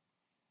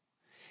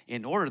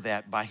 In order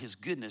that by his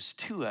goodness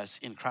to us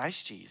in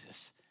Christ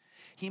Jesus,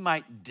 he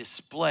might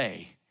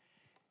display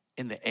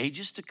in the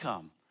ages to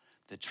come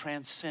the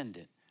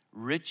transcendent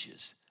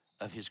riches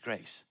of his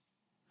grace.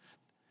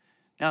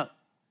 Now,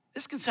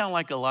 this can sound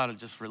like a lot of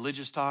just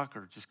religious talk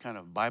or just kind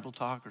of Bible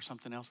talk or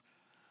something else.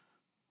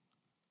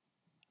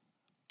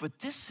 But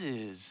this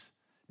is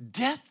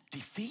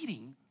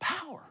death-defeating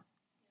power.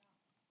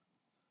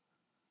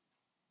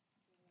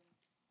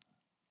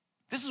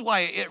 This is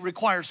why it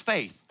requires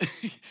faith.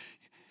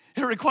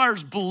 It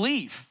requires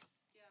belief.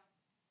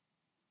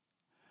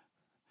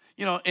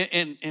 You know,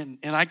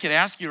 and I could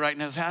ask you right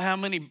now, how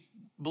many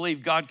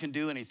believe God can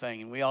do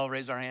anything? And we all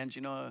raise our hands,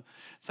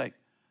 It's like,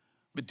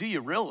 but do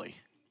you really?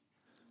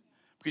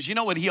 Because you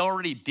know what he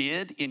already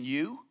did in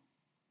you?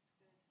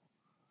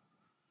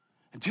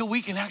 Until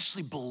we can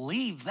actually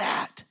believe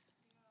that,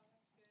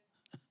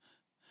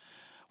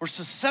 we're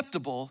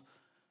susceptible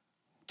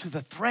to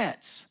the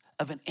threats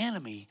of an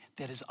enemy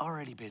that has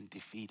already been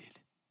defeated.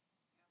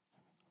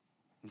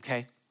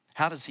 Okay?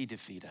 How does he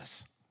defeat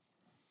us?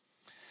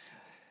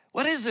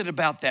 What is it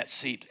about that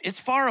seat? It's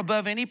far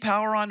above any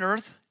power on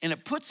earth, and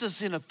it puts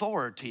us in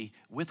authority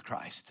with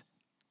Christ.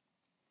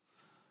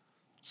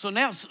 So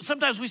now,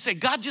 sometimes we say,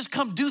 God, just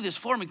come do this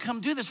for me.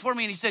 Come do this for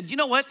me. And he said, you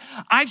know what?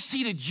 I've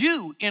seated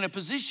you in a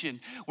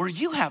position where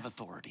you have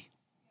authority.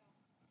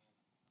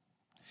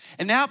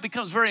 And now it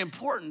becomes very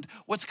important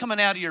what's coming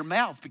out of your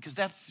mouth, because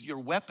that's your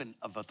weapon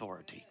of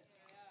authority.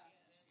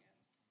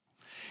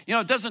 You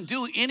know, it doesn't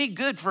do any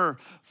good for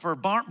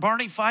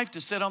Barney Fife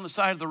to sit on the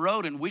side of the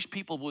road and wish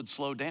people would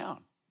slow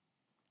down.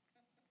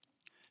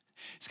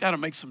 He's got to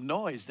make some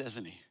noise,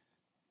 doesn't he?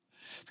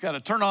 He's got to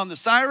turn on the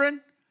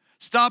siren,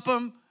 stop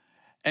them,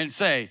 and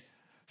say,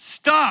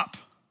 stop.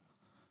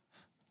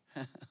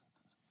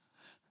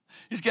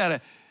 He's got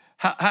to,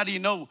 how do you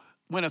know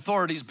when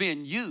authority is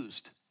being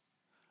used?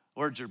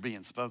 Words are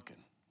being spoken,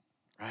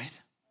 right?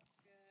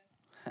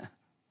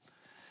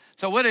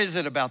 So what is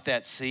it about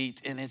that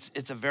seat? And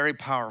it's a very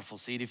powerful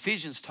seat.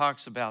 Ephesians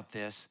talks about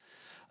this.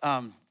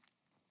 I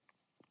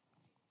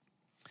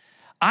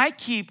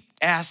keep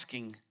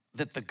asking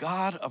that the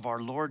God of our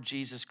Lord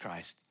Jesus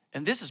Christ,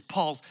 and this is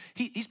Paul's,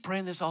 he's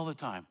praying this all the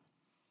time.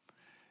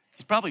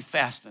 He's probably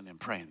fasting and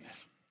praying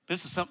this.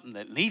 This is something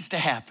that needs to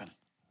happen.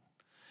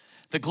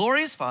 The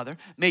glorious Father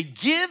may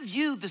give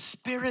you the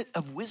spirit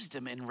of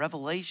wisdom and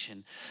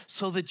revelation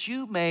so that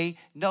you may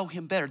know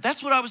him better.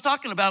 That's what I was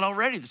talking about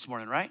already this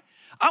morning, right?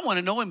 I want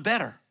to know him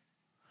better.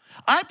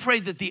 I pray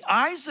that the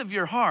eyes of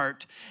your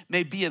heart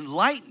may be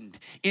enlightened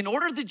in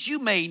order that you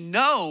may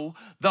know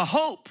the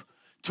hope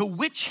to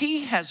which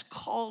he has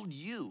called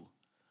you,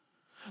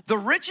 the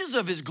riches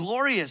of his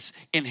glorious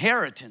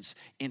inheritance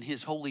in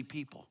his holy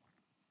people.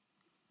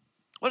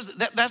 What is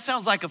it? That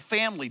sounds like a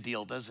family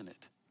deal, doesn't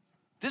it?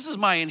 This is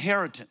my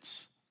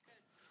inheritance.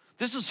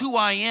 This is who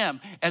I am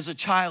as a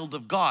child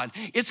of God.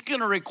 It's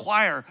going to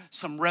require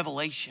some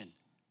revelation.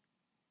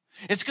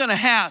 It's going to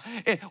have,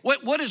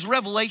 what is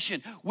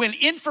revelation? When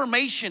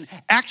information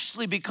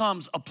actually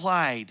becomes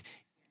applied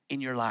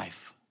in your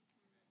life.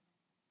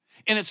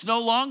 And it's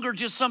no longer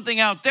just something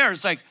out there.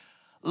 It's like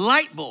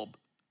light bulb.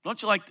 Don't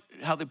you like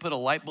how they put a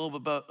light bulb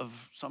above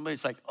of somebody?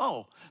 It's like,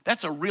 oh,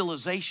 that's a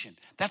realization.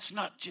 That's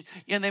not,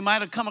 and they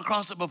might have come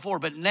across it before,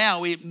 but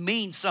now it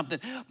means something.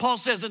 Paul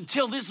says,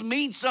 until this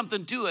means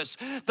something to us,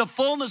 the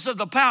fullness of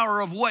the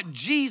power of what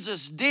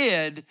Jesus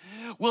did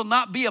will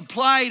not be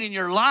applied in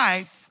your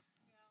life.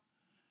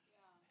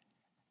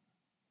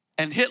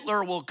 And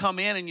Hitler will come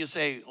in and you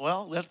say,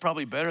 well, that's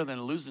probably better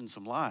than losing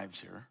some lives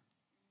here.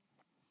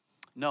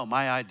 No,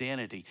 my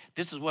identity.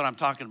 This is what I'm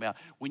talking about.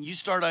 When you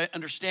start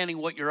understanding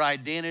what your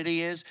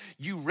identity is,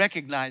 you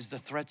recognize the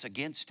threats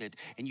against it,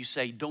 and you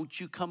say, don't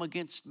you come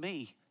against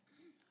me.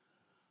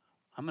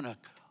 I'm gonna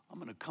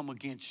come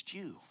against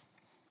you,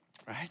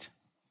 right?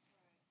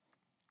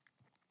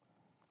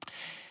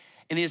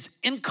 And is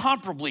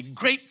incomparably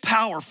great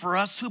power for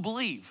us who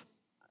believe.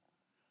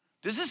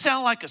 Does this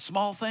sound like a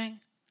small thing?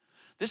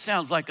 This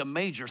sounds like a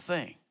major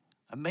thing,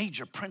 a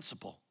major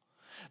principle.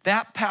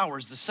 That power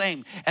is the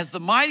same as the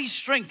mighty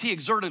strength he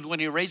exerted when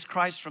he raised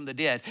Christ from the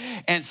dead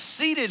and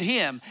seated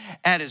him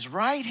at his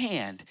right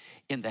hand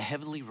in the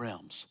heavenly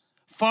realms,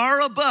 far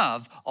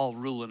above all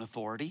rule and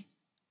authority,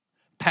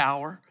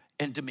 power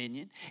and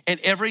dominion, and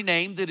every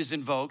name that is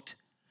invoked,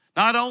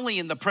 not only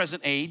in the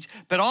present age,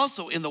 but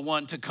also in the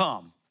one to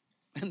come.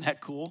 Isn't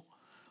that cool?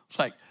 It's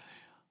like,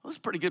 well, that's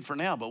pretty good for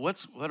now, but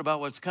what about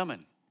what's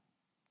coming?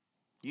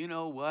 You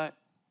know what?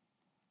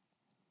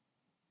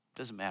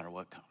 Doesn't matter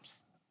what comes.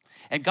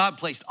 And God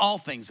placed all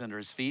things under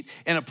his feet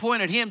and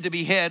appointed him to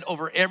be head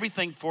over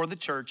everything for the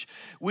church,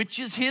 which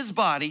is his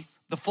body,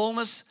 the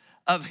fullness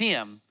of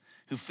him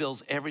who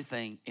fills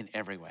everything in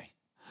every way.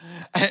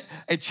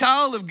 A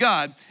child of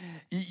God,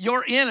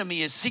 your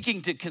enemy is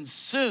seeking to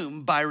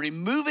consume by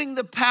removing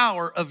the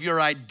power of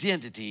your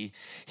identity,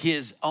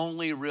 his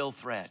only real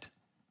threat.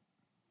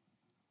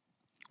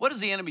 What does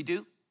the enemy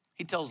do?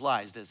 He tells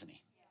lies, doesn't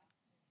he?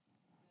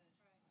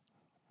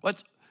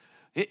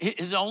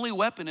 His only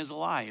weapon is a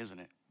lie, isn't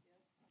it?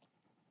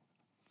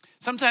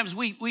 Sometimes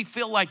we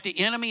feel like the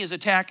enemy is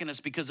attacking us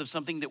because of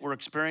something that we're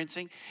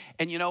experiencing.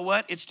 And you know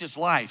what? It's just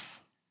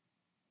life.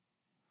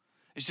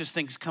 It's just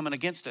things coming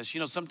against us. You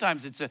know,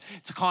 sometimes it's a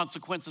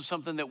consequence of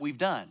something that we've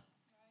done.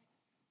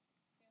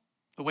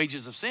 The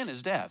wages of sin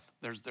is death.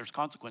 There's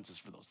consequences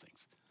for those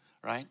things,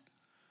 right?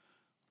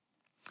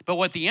 But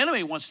what the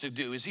enemy wants to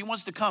do is he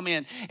wants to come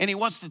in and he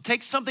wants to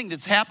take something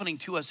that's happening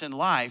to us in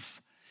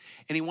life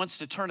and he wants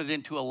to turn it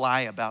into a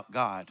lie about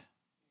God.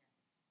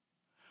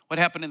 What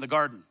happened in the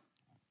garden?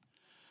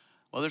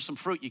 Well, there's some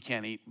fruit you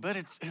can't eat, but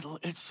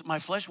it's my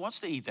flesh wants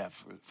to eat that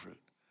fruit.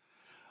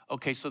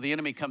 Okay, so the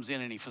enemy comes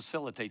in and he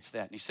facilitates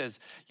that. And he says,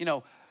 you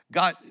know,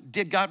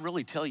 did God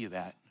really tell you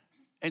that?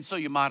 And so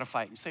you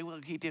modify it and say,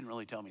 well, he didn't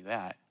really tell me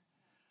that.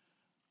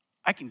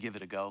 I can give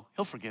it a go.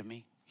 He'll forgive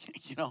me,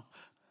 you know.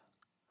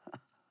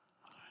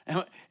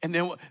 And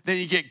then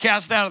you get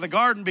cast out of the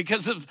garden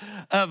because of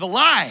a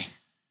lie.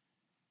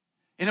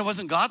 And it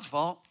wasn't God's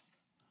fault,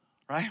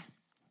 right?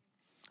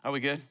 Are we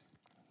good?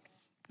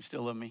 You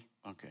still love me?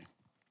 Okay.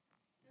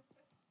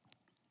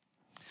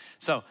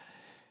 So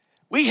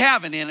we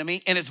have an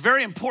enemy, and it's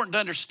very important to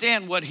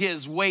understand what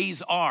his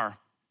ways are.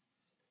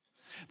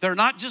 They're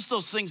not just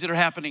those things that are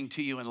happening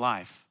to you in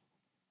life.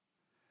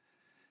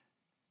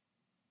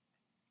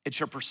 It's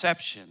your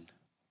perception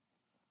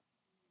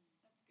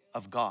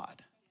of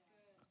God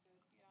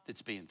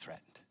that's being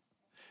threatened.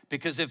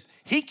 Because if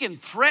he can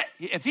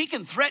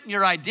threaten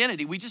your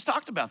identity, we just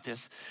talked about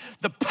this,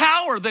 the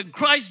power that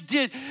Christ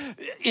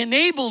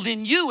enabled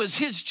in you as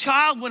his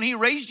child when he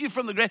raised you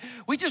from the grave.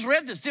 We just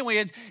read this, didn't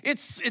we?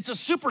 It's a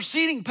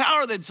superseding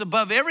power that's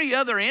above every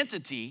other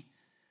entity.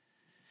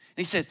 And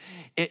he said,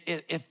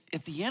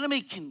 if the enemy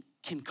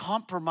can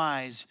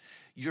compromise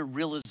your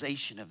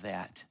realization of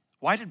that,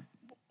 why did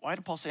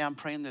Paul say, I'm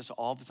praying this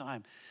all the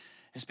time?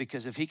 It's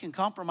because if he can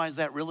compromise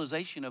that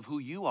realization of who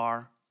you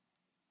are,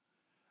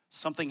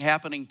 something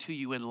happening to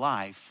you in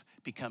life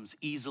becomes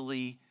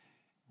easily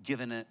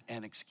given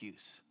an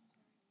excuse.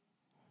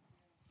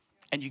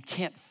 And you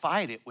can't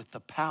fight it with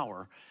the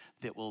power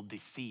that will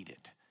defeat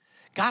it.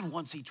 God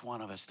wants each one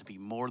of us to be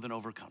more than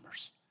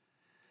overcomers.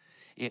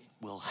 It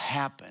will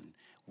happen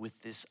with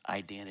this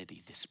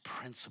identity, this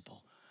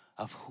principle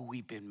of who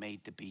we've been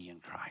made to be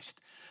in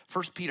Christ.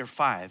 1 Peter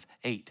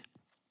 5:8.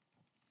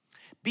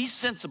 Be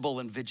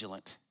sensible and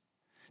vigilant,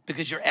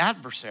 because your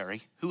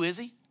adversary, who is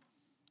he?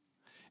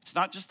 It's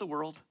not just the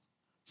world.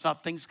 It's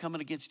not things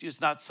coming against you.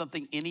 It's not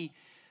something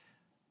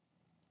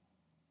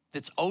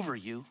that's over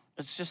you.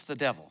 It's just the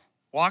devil.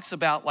 Walks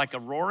about like a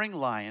roaring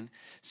lion,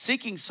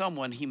 seeking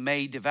someone he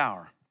may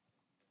devour,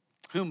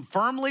 whom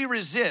firmly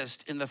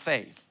resist in the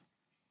faith.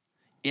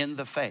 In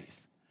the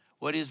faith.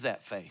 What is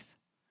that faith?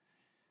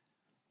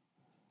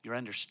 Your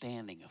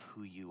understanding of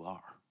who you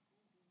are.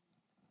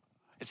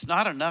 It's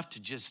not enough to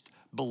just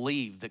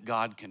believe that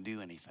God can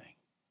do anything.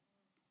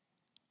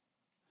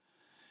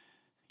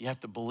 You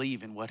have to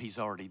believe in what he's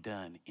already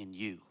done in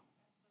you.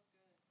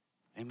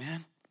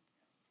 Amen.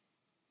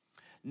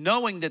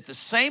 Knowing that the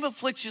same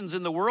afflictions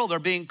in the world are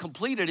being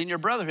completed in your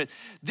brotherhood.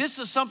 This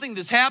is something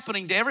that's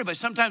happening to everybody.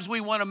 Sometimes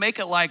we want to make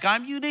it like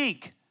I'm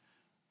unique.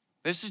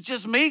 This is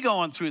just me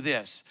going through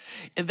this.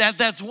 And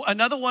that's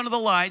another one of the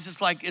lies.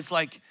 It's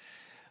like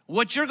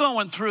what you're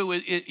going through,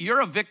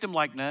 you're a victim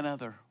like none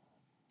other.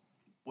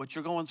 What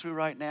you're going through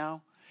right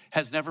now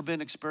has never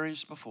been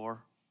experienced before.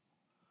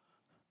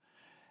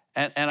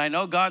 And I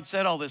know God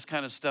said all this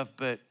kind of stuff,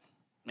 but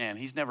man,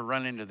 he's never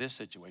run into this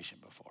situation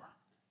before.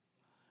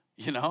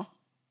 You know?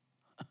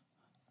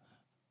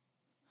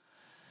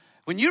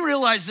 When you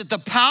realize that the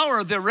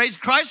power that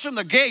raised Christ from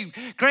the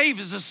grave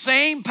is the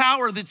same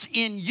power that's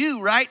in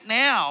you right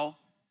now,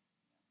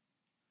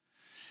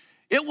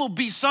 it will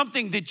be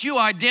something that you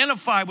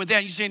identify with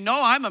that. You say,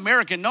 no, I'm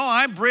American. No,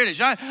 I'm British.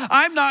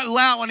 I'm not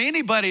allowing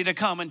anybody to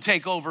come and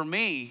take over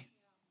me.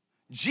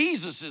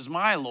 Jesus is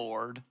my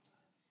Lord,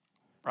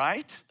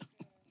 right?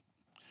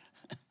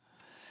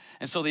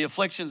 And so the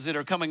afflictions that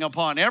are coming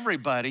upon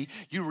everybody,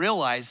 you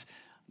realize,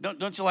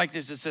 don't you like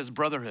this? It says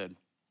brotherhood.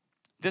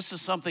 This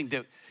is something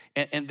that,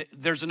 and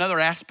there's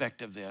another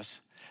aspect of this,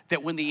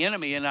 that when the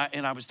enemy, and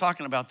I was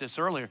talking about this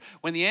earlier,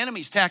 when the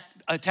enemy's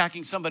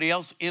attacking somebody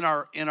else in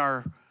our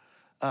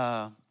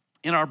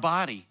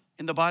body,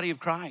 in the body of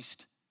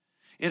Christ,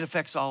 it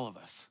affects all of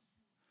us.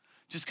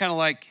 Just kind of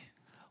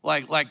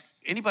like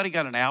anybody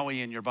got an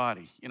owie in your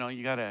body? You know,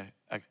 you got a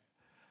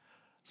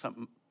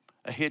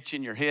hitch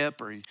in your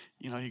hip, or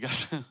you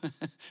got.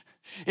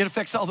 It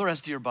affects all the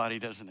rest of your body,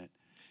 doesn't it?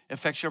 It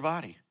affects your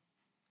body.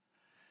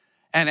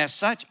 And as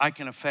such, I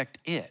can affect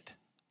it.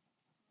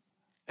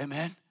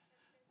 Amen?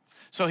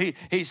 So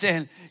he's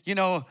saying,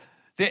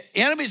 the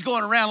enemy's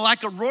going around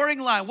like a roaring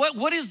lion.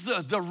 What is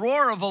the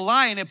roar of a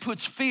lion? It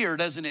puts fear,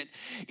 doesn't it?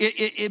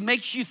 It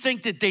makes you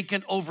think that they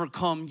can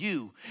overcome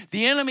you.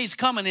 The enemy's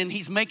coming and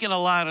he's making a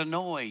lot of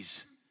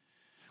noise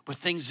with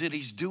things that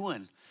he's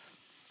doing.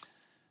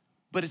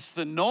 But it's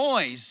the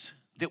noise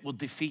that will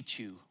defeat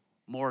you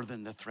more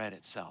than the threat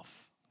itself,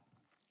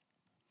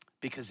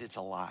 because it's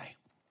a lie.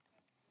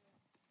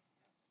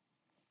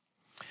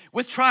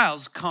 With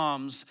trials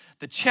comes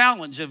the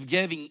challenge of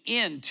giving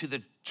in to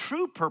the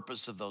true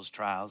purpose of those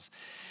trials,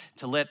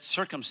 to let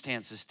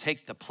circumstances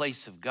take the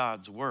place of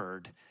God's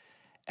word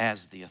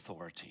as the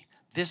authority.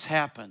 This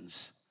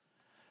happens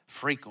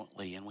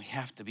frequently, and we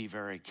have to be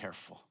very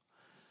careful.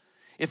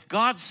 If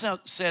God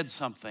said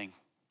something,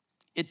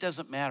 it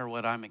doesn't matter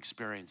what I'm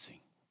experiencing.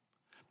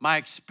 My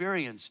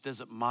experience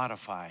doesn't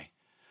modify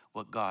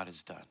what God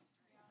has done,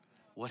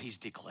 what he's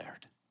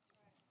declared.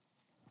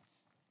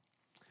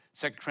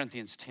 2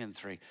 Corinthians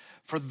 10:3.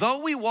 For though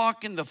we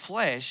walk in the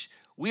flesh,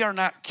 we are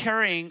not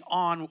carrying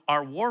on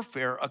our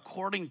warfare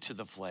according to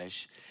the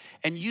flesh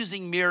and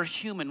using mere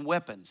human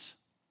weapons.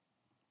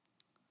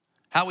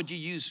 How would you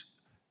use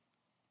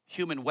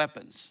human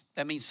weapons?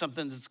 That means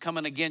something that's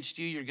coming against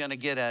you, you're going to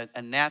get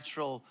a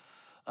natural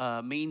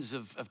means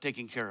of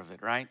taking care of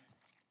it, right?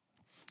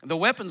 The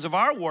weapons of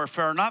our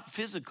warfare are not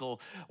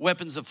physical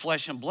weapons of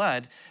flesh and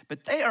blood,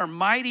 but they are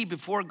mighty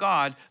before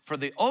God for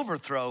the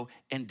overthrow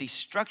and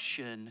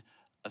destruction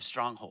of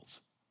strongholds.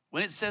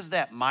 When it says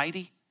that,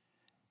 mighty,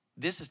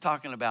 this is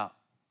talking about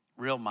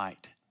real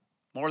might,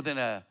 more than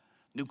a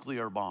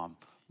nuclear bomb,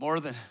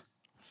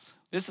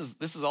 this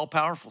is all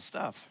powerful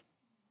stuff,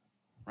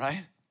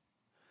 right?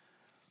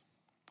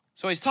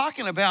 So he's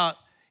talking about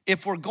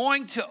if we're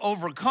going to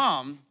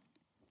overcome,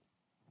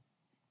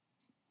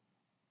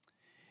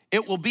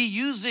 it will be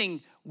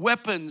using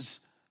weapons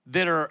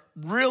that are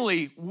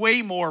really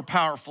way more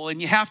powerful.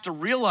 And you have to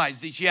realize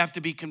this, you have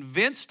to be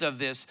convinced of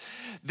this,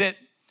 that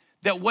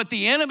what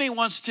the enemy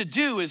wants to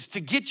do is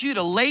to get you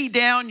to lay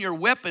down your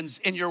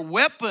weapons, and your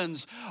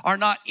weapons are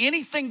not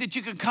anything that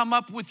you can come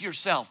up with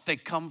yourself. They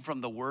come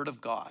from the Word of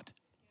God.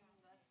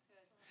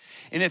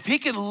 And if he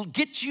can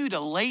get you to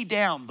lay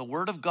down the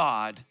Word of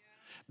God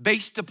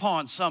based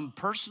upon some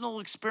personal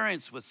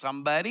experience with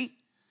somebody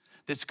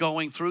that's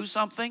going through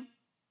something,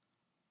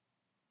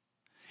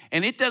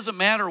 and it doesn't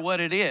matter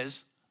what it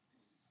is.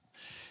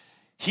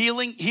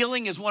 Healing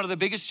is one of the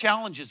biggest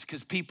challenges,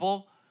 because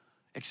people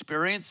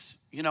experience,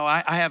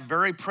 I have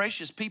very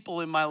precious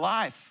people in my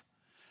life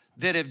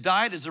that have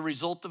died as a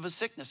result of a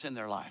sickness in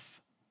their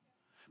life.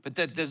 But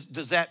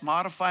does that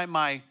modify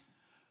my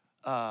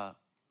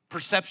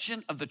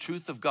perception of the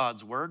truth of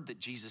God's word, that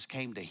Jesus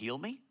came to heal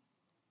me?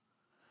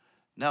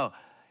 No.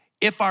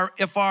 If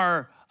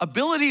our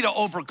ability to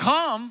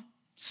overcome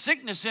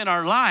sickness in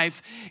our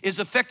life is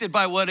affected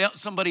by what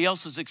somebody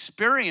else is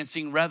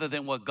experiencing rather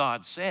than what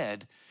God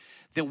said,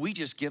 then we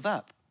just give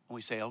up. And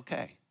we say,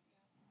 okay,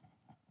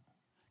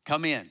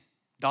 come in,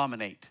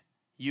 dominate.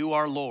 You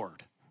are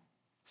Lord.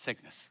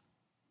 Sickness.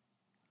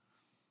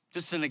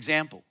 Just an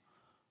example.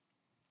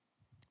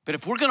 But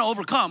if we're going to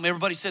overcome,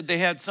 everybody said they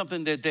had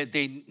something that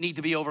they need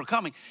to be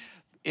overcoming.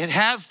 It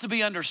has to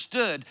be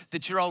understood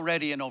that you're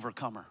already an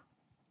overcomer.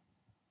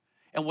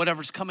 And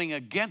whatever's coming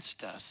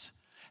against us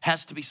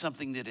has to be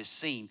something that is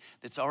seen,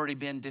 that's already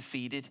been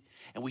defeated.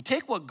 And we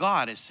take what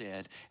God has said,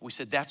 and we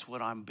said, that's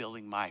what I'm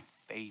building my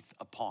faith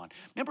upon.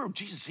 Remember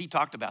Jesus, he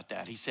talked about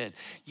that. He said,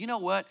 you know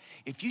what?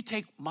 If you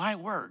take my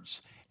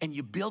words and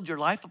you build your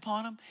life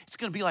upon them, it's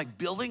going to be like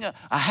building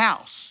a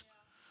house.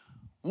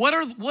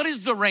 What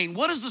is the rain?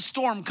 What is the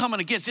storm coming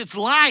against? It's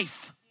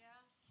life.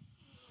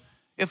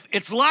 If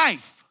it's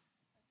life.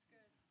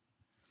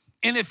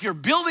 And if you're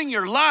building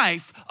your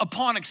life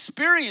upon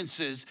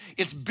experiences,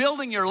 it's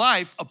building your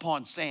life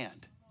upon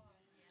sand.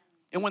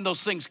 And when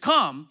those things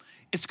come,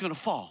 it's going to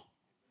fall.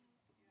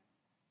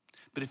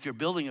 But if you're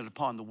building it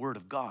upon the Word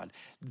of God,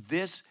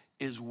 this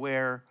is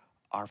where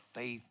our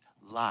faith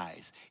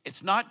lies.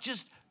 It's not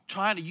just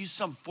trying to use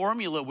some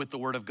formula with the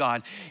Word of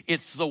God.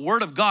 It's the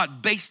Word of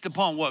God based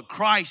upon what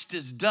Christ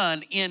has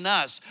done in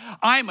us.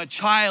 I'm a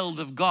child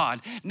of God.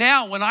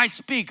 Now, when I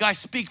speak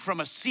from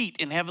a seat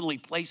in heavenly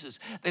places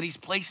that He's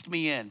placed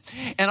me in.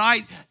 And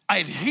I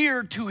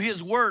adhere to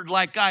His Word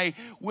like I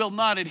will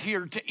not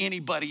adhere to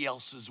anybody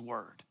else's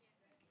word.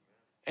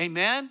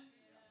 Amen?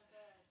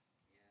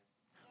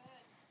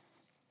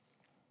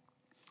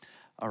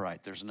 All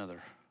right, there's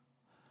another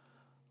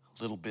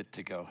little bit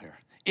to go here.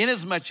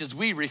 Inasmuch as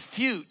we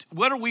refute,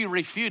 what are we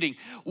refuting?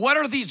 What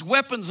are these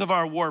weapons of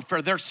our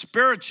warfare? They're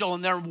spiritual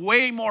and they're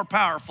way more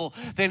powerful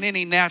than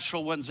any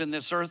natural ones in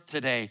this earth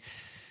today.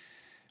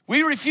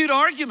 We refute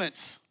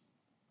arguments.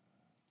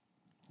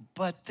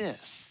 But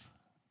this.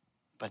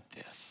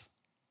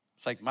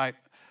 It's like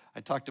I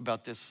talked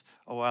about this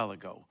a while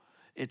ago.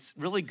 It's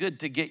really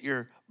good to get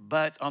your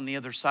butt on the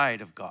other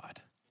side of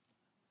God.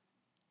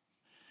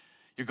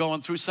 You're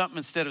going through something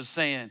instead of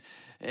saying,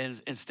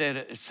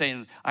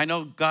 I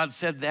know God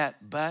said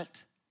that,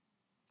 but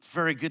it's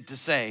very good to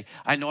say,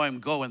 I know I'm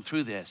going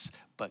through this,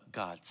 but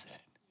God said.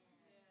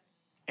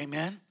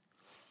 Amen?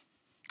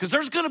 Because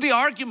there's going to be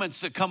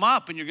arguments that come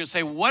up and you're going to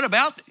say, what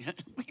about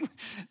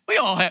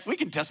we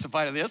can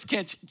testify to this.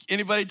 Can't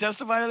anybody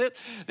testify to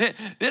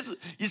this?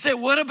 You say,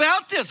 what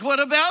about this?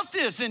 What about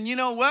this? And you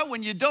know what?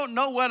 When you don't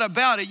know what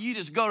about it, you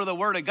just go to the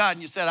Word of God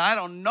and you said, I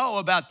don't know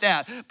about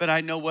that, but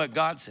I know what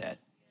God said.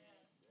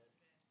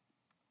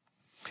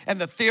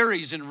 And the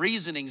theories and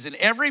reasonings and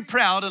every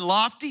proud and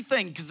lofty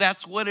thing, because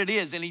that's what it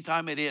is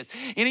anytime it is.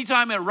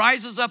 Anytime it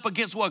rises up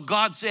against what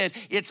God said,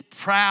 it's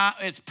proud,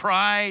 it's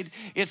pride,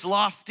 it's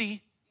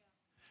lofty.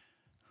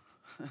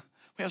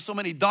 We have so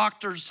many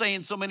doctors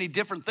saying so many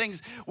different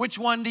things. Which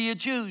one do you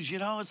choose? You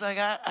know, it's like,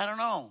 I don't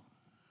know.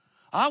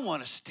 I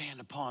want to stand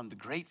upon the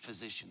great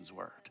physician's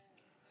word.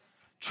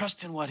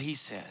 Trust in what he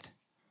said.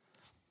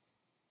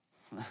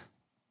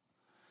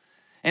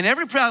 And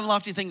every proud and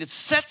lofty thing that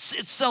sets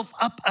itself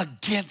up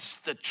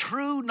against the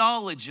true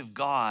knowledge of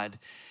God,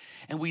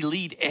 and we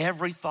lead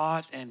every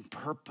thought and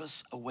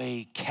purpose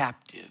away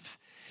captive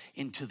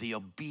into the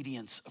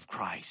obedience of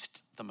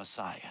Christ, the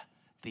Messiah,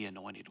 the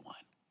Anointed One.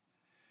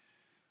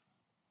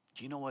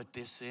 Do you know what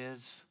this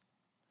is?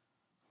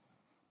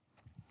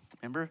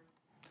 Remember?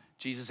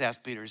 Jesus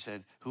asked Peter, he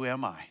said, who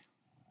am I?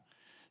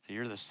 So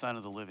you're the Son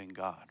of the living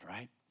God,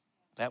 right?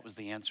 That was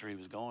the answer he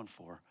was going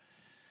for.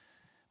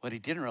 What he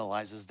didn't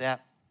realize is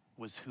that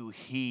was who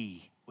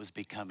he was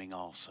becoming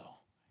also.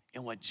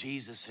 And what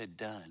Jesus had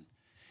done,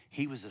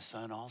 he was a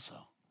son also.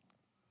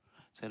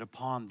 Said,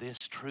 upon this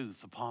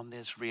truth, upon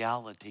this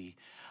reality,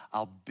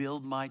 I'll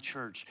build my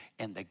church,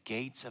 and the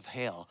gates of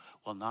hell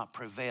will not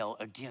prevail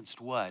against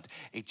what?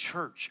 A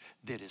church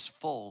that is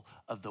full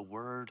of the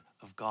Word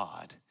of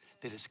God,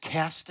 that is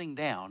casting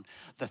down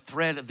the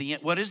thread of the,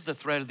 what is the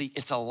thread of the,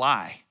 it's a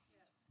lie.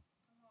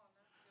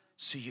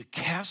 So you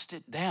cast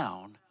it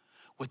down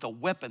with a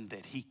weapon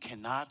that he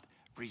cannot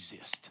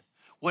resist.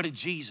 What did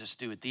Jesus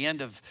do at the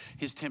end of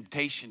his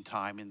temptation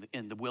time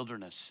in the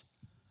wilderness?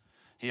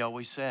 He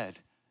always said,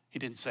 he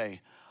didn't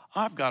say,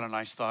 I've got a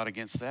nice thought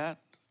against that.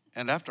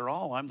 And after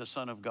all, I'm the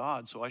Son of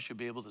God, so I should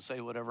be able to say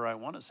whatever I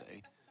want to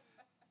say.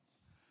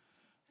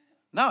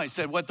 No, he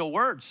said what the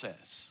Word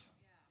says,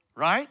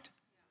 right?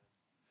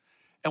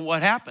 And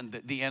what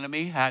happened? The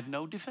enemy had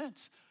no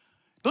defense.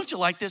 Don't you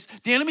like this?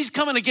 The enemy's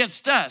coming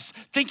against us,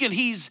 thinking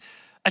he's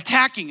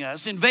attacking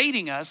us,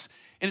 invading us,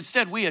 and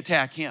instead we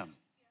attack him.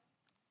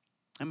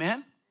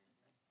 Amen?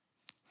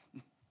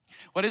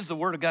 What is the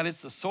Word of God?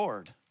 It's the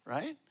sword,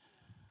 right?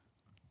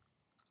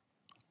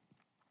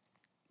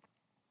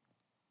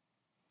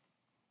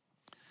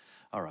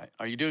 All right,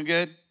 are you doing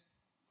good?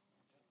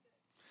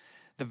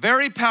 The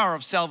very power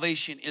of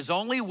salvation is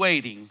only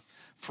waiting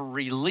for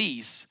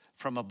release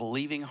from a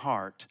believing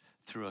heart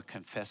through a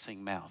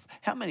confessing mouth.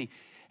 How many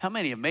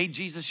have made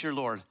Jesus your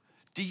Lord?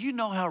 Do you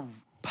know how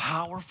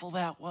powerful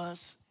that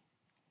was?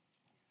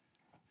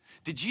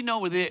 Did you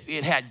know that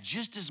it had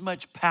just as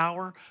much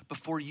power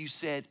before you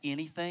said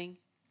anything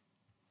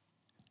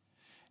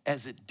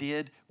as it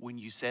did when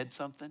you said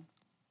something?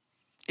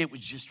 It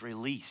was just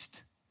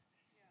released.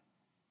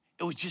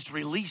 It was just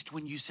released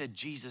when you said,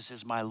 Jesus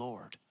is my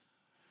Lord.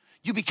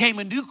 You became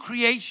a new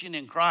creation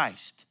in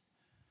Christ.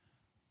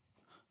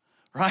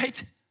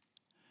 Right?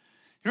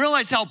 You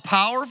realize how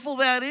powerful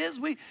that is?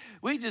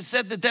 We just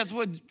said that that's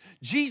what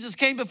Jesus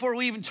came before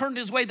we even turned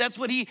his way. That's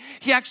what he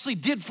actually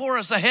did for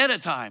us ahead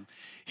of time.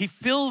 He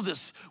filled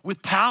us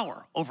with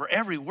power over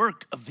every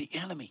work of the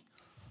enemy.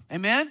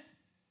 Amen?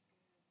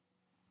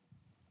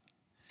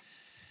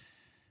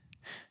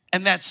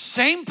 And that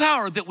same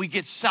power that we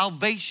get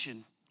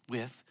salvation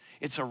with,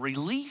 it's a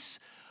release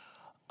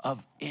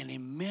of an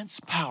immense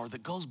power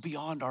that goes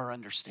beyond our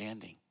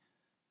understanding.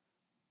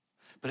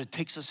 But it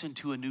takes us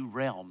into a new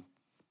realm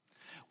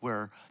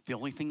where the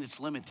only thing that's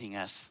limiting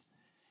us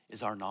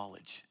is our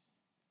knowledge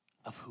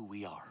of who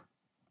we are.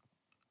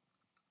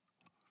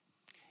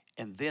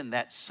 And then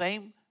that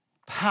same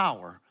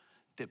power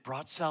that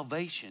brought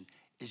salvation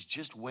is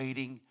just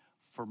waiting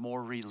for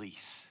more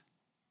release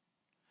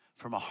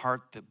from a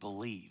heart that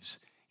believes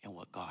in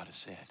what God has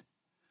said.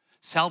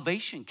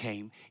 Salvation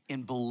came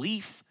in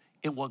belief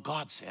in what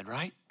God said,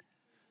 right?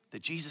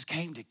 That Jesus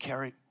came to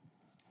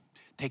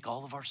take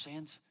all of our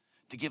sins,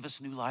 to give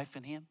us new life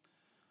in him.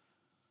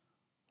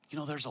 You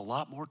know, there's a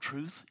lot more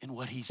truth in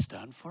what he's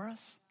done for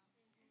us.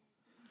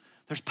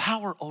 There's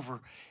power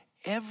over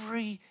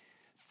every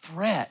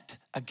threat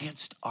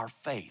against our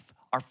faith.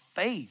 Our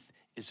faith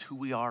is who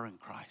we are in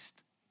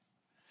Christ.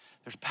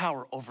 There's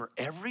power over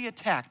every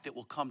attack that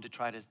will come to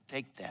try to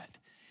take that.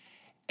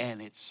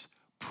 And it's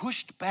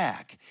pushed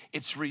back.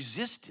 It's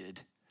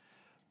resisted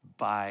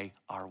by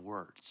our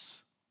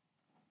words.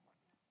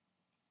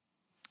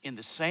 In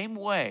the same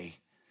way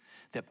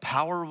that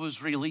power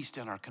was released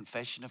in our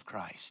confession of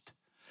Christ,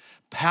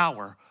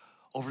 power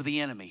over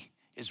the enemy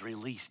is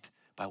released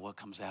by what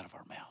comes out of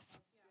our mouth.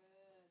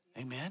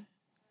 Amen?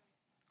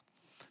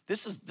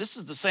 This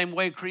is the same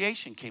way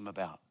creation came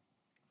about.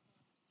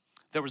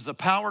 There was the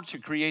power to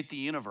create the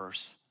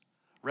universe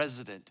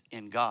resident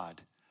in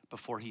God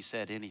before he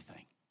said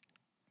anything.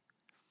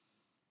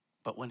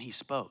 But when he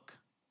spoke,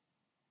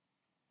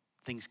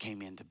 things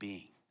came into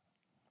being.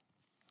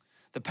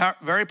 The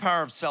very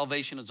power of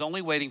salvation is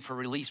only waiting for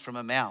release from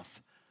a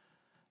mouth,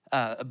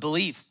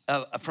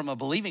 from a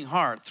believing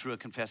heart through a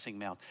confessing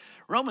mouth.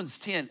 Romans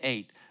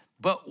 10:8.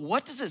 But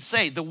what does it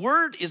say? The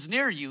word is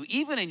near you,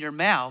 even in your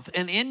mouth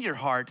and in your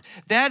heart.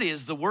 That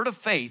is the word of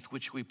faith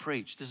which we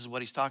preach. This is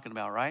what he's talking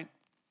about, right?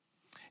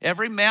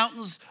 Every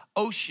mountain's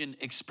ocean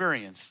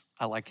experience,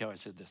 I like how I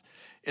said this,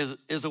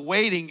 is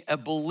awaiting a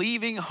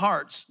believing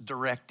heart's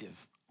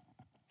directive.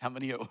 How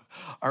many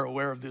are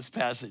aware of this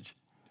passage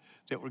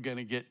that we're going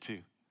to get to?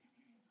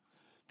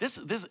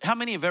 How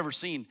many have ever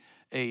seen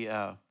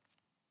a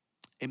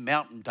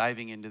mountain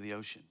diving into the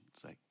ocean?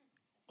 It's like,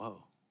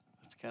 whoa,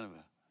 that's kind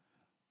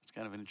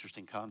of an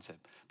interesting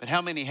concept. But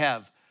how many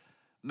have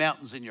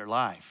mountains in your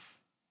life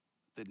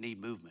that need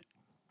movement?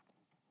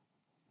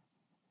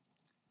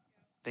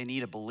 They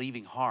need a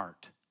believing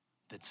heart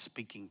that's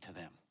speaking to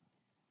them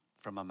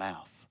from a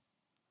mouth.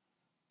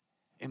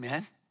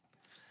 Amen?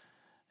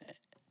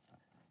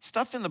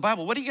 Stuff in the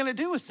Bible, what are you going to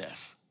do with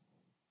this?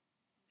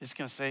 Just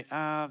going to say,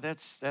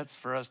 that's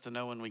for us to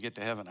know when we get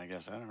to heaven, I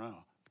guess. I don't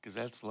know, because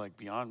that's like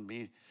beyond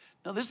me.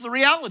 No, this is the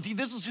reality.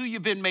 This is who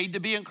you've been made to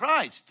be in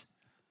Christ.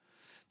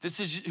 This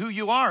is who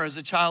you are as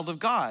a child of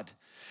God.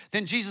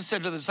 Then Jesus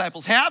said to the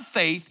disciples, have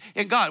faith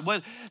in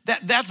God.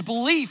 That's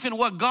belief in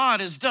what God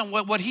has done,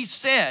 what he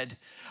said.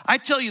 I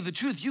tell you the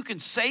truth, you can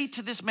say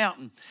to this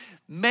mountain,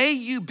 may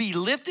you be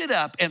lifted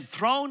up and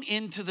thrown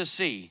into the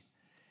sea,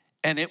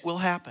 and it will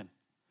happen.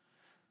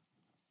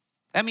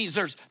 That means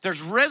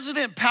there's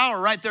resident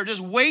power right there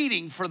just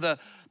waiting for the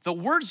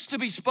words to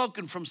be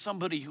spoken from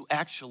somebody who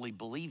actually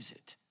believes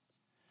it.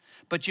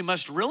 But you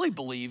must really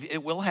believe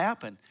it will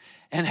happen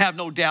and have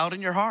no doubt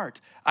in your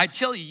heart. I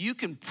tell you, you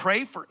can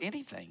pray for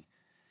anything.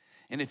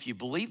 And if you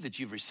believe that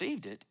you've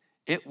received it,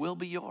 it will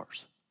be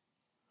yours.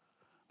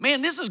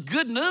 Man, this is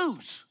good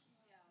news.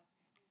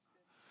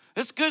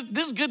 This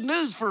is good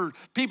news for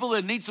people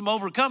that need some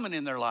overcoming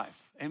in their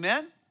life.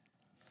 Amen?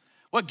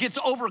 What gets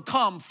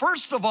overcome,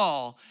 first of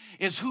all,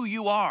 is who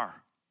you are.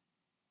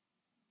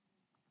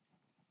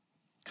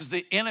 Because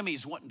the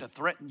enemy's wanting to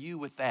threaten you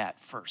with that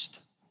first.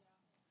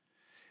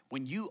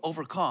 When you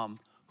overcome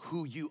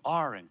who you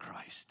are in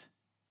Christ,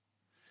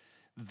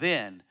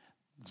 then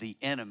the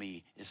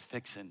enemy is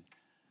fixing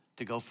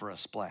to go for a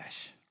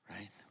splash,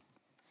 right?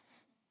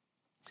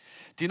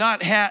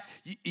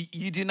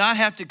 You do not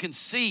have to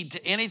concede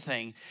to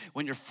anything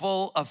when you're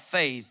full of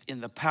faith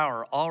in the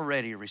power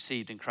already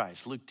received in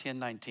Christ. Luke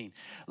 10:19.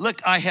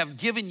 Look, I have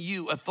given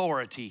you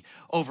authority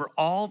over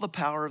all the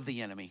power of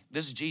the enemy.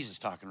 This is Jesus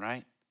talking,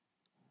 right?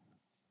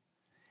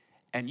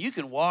 And you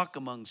can walk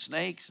among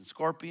snakes and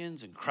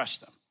scorpions and crush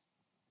them.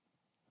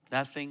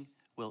 Nothing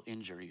will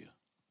injure you.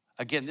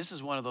 Again, this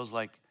is one of those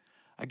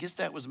I guess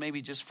that was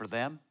maybe just for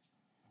them.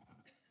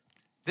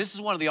 This is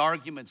one of the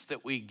arguments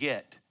that we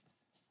get.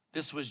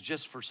 This was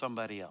just for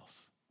somebody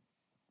else.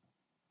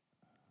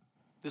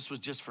 This was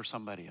just for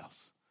somebody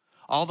else.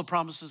 All the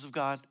promises of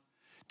God,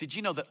 did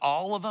you know that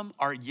all of them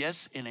are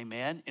yes and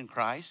amen in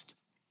Christ?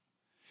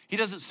 He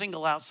doesn't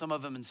single out some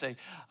of them and say,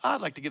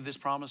 I'd like to give this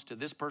promise to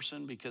this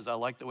person because I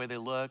like the way they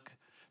look.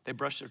 They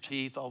brush their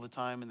teeth all the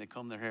time and they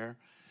comb their hair.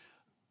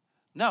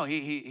 No,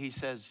 he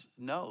says,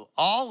 no.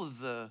 All of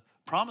the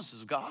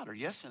promises of God are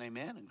yes and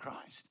amen in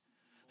Christ.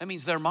 That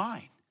means they're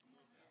mine.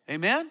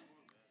 Amen?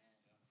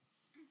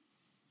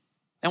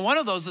 And one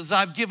of those is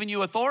I've given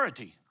you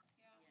authority.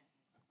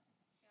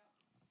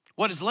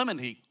 What is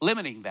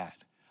limiting that?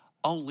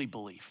 Only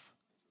belief.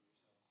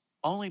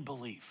 Only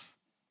belief.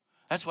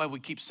 That's why we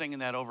keep singing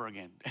that over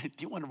again. Do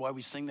you wonder why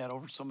we sing that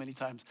over so many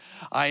times?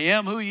 I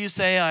am who you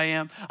say I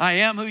am. I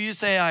am who you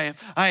say I am.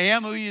 I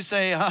am who you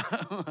say I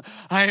am.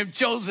 I am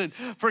chosen,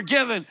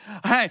 forgiven.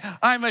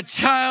 I'm a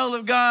child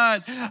of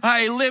God.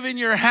 I live in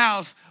your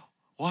house.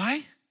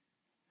 Why?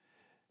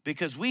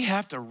 Because we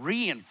have to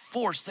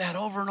reinforce that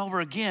over and over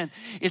again.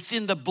 It's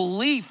in the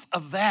belief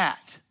of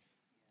that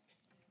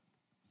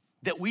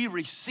we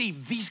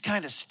receive these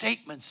kind of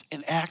statements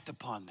and act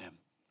upon them.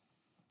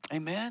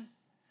 Amen?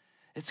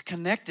 It's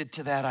connected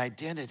to that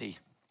identity.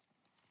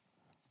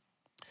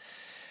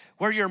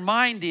 Where your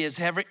mind is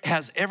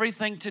has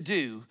everything to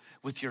do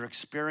with your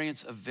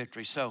experience of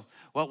victory. So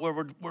what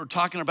we're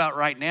talking about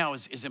right now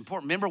is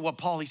important. Remember what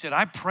he said,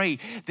 I pray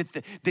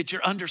that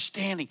you're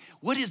understanding.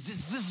 What is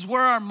this? This is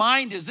where our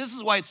mind is. This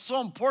is why it's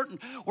so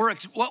important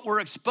what we're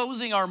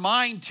exposing our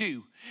mind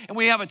to. And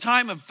we have a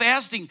time of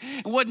fasting.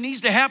 And what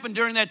needs to happen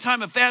during that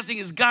time of fasting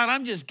is, God,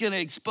 I'm just going to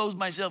expose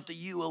myself to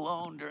you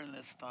alone during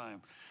this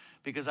time.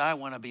 Because I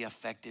want to be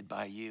affected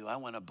by you. I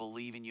want to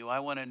believe in you.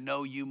 I want to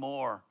know you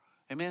more.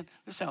 Amen?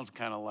 This sounds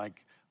kind of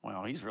like,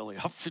 well, he's really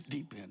off the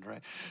deep end,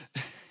 right?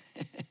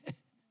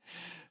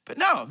 But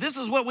no, this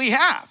is what we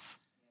have.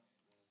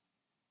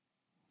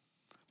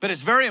 But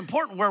it's very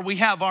important where we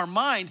have our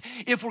mind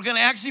if we're going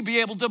to actually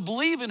be able to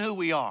believe in who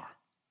we are.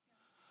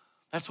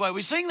 That's why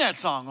we sing that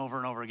song over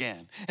and over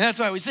again. And that's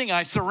why we sing,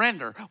 I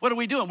surrender. What are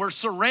we doing? We're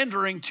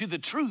surrendering to the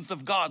truth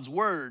of God's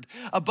word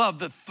above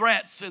the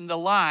threats and the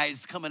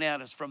lies coming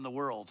at us from the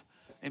world.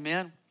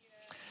 Amen?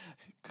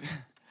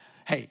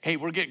 Hey,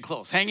 we're getting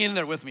close. Hang in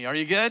there with me. Are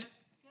you good?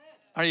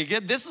 Are you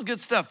good? This is good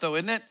stuff, though,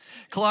 isn't it?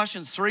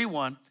 Colossians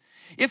 3:1.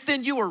 If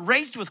then you were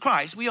raised with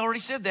Christ, we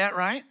already said that,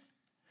 right?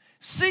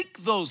 Seek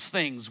those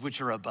things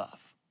which are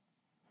above,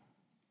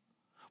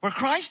 where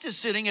Christ is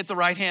sitting at the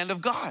right hand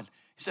of God.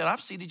 He said,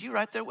 I've seated you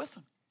right there with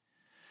him.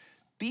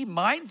 Be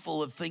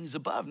mindful of things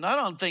above, not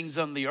on things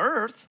on the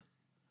earth,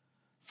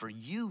 for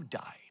you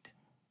died,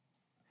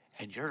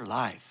 and your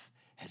life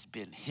has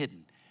been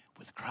hidden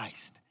with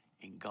Christ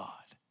in God.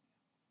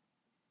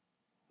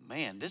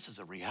 Man, this is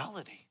a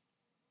reality.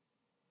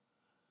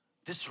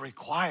 This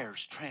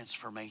requires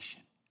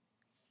transformation.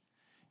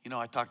 You know,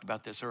 I talked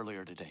about this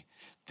earlier today.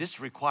 This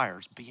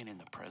requires being in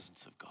the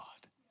presence of God.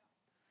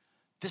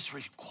 This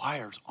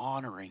requires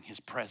honoring his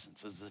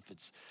presence as if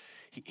it's,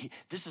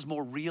 this is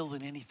more real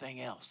than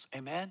anything else.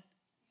 Amen?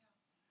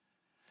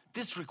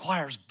 This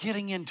requires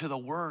getting into the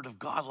word of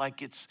God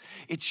like it's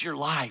your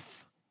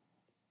life.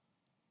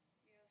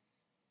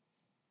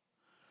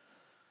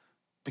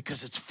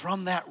 Because it's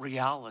from that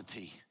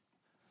reality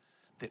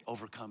that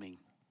overcoming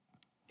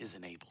is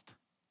enabled.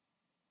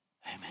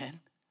 Amen?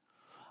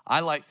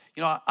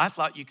 I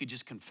thought you could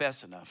just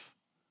confess enough.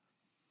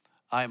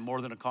 I am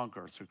more than a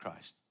conqueror through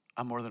Christ.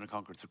 I'm more than a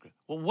conqueror through Christ.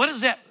 Well, what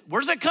is that?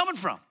 Where's that coming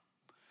from?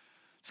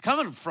 It's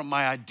coming from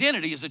my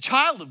identity as a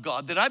child of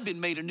God, that I've been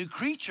made a new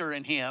creature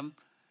in him.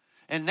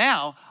 And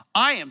now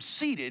I am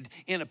seated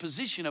in a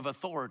position of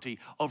authority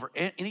over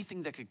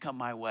anything that could come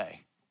my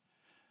way.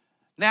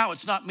 Now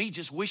it's not me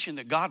just wishing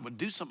that God would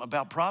do something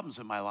about problems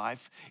in my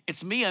life.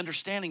 It's me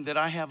understanding that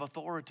I have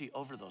authority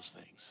over those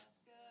things.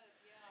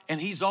 And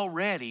he's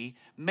already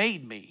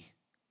made me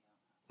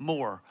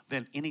more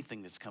than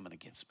anything that's coming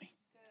against me.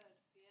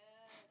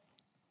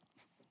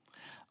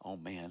 Oh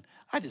man,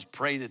 I just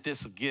pray that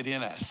this will get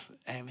in us.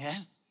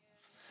 Amen.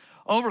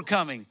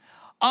 Overcoming.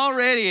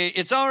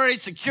 It's already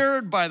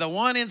secured by the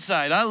one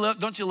inside.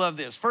 Don't you love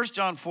this? 1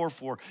 John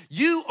 4:4.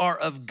 You are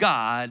of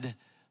God,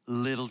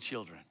 little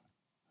children,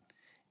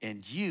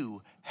 and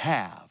you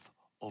have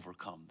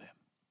overcome them.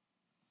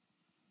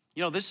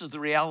 You know, this is the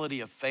reality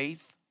of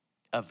faith,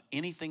 of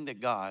anything that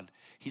God,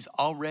 he's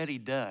already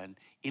done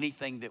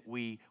anything that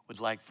we would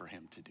like for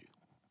him to do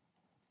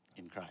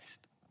in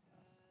Christ.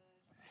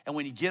 And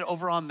when you get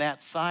over on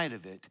that side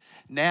of it,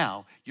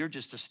 now you're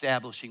just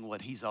establishing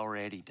what he's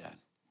already done.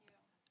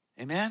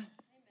 Amen?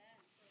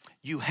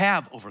 You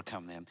have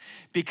overcome them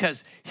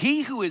because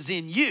he who is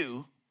in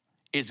you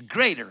is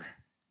greater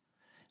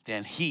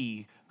than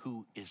he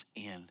who is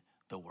in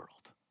the world.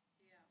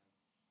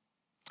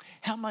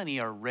 How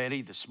many are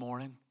ready this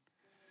morning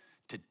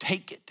to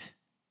take it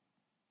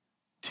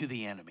to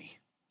the enemy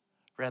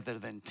rather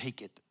than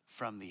take it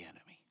from the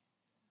enemy?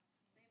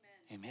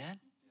 Amen?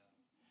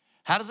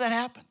 How does that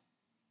happen?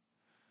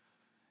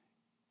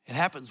 It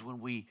happens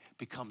when we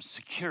become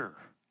secure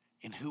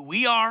in who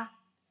we are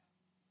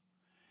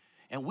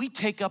and we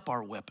take up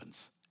our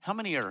weapons. How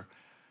many are,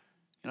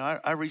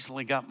 I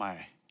recently got my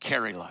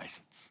carry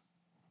license,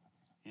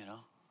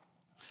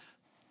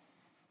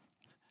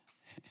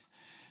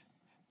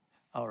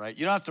 All right,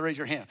 you don't have to raise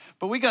your hand,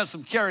 but we got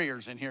some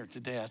carriers in here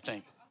today, I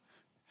think.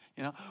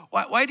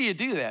 Why do you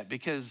do that?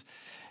 Because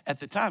at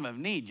the time of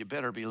need, you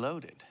better be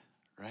loaded,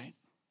 right?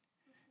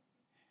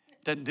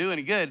 Doesn't do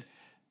any good.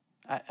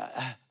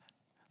 I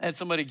had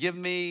somebody give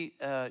me,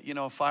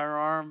 a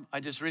firearm. I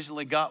just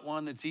recently got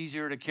one that's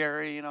easier to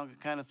carry,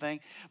 kind of thing.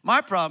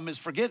 My problem is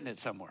forgetting it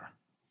somewhere.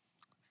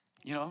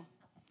 you know.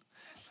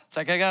 It's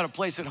like I got a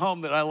place at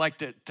home that I like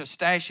to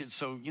stash it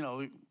so,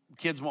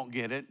 kids won't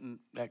get it and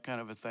that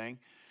kind of a thing.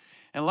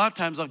 And a lot of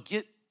times I'll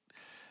get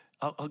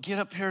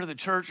up here to the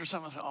church or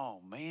something and say, oh,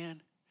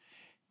 man.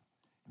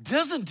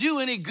 Doesn't do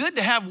any good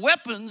to have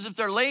weapons if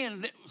they're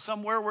laying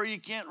somewhere where you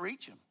can't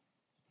reach them.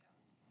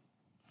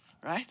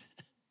 Right?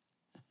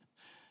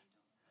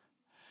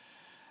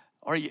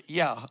 Or,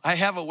 yeah, I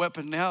have a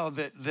weapon now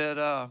that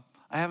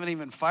I haven't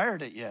even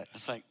fired it yet.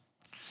 It's like,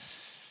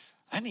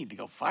 I need to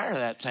go fire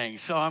that thing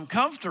so I'm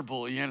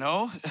comfortable, And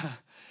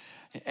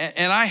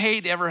I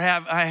hate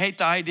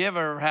the idea of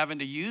ever having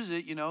to use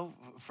it,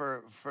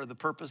 for the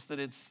purpose that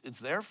it's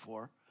there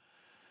for.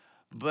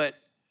 But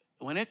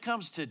when it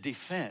comes to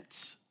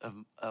defense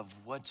of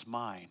what's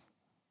mine,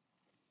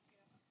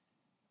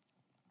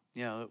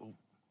 in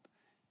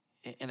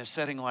a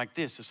setting like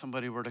this, if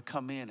somebody were to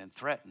come in and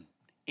threaten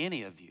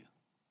any of you,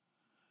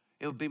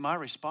 it would be my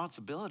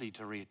responsibility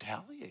to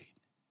retaliate,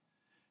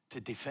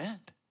 to defend.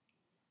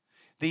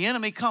 The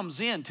enemy comes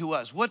in to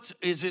us.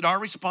 Is it our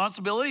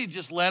responsibility to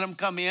just let them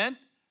come in?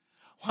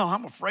 Well,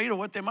 I'm afraid of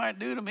what they might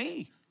do to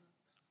me.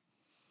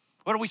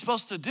 What are we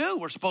supposed to do?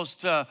 We're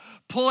supposed to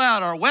pull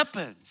out our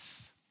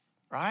weapons,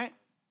 right?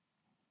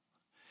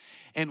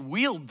 And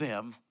wield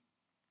them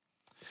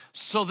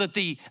so that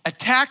the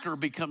attacker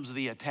becomes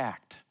the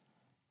attacked.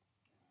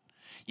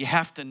 You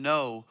have to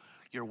know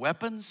your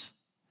weapons.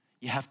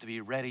 You have to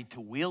be ready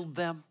to wield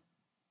them.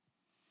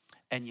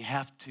 And you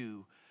have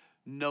to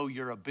know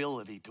your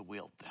ability to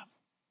wield them.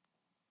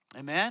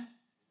 Amen?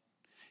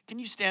 Can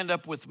you stand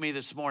up with me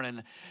this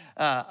morning?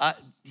 I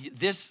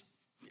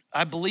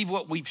believe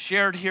what we've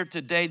shared here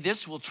today,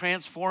 this will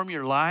transform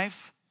your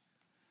life.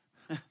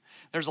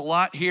 There's a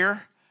lot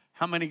here.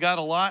 How many got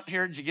a lot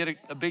here? Did you get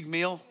a big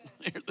meal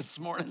here this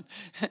morning?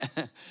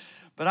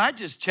 But I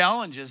just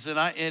challenge us,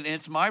 and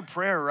it's my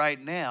prayer right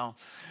now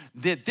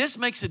that this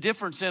makes a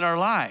difference in our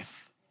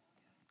life.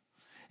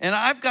 And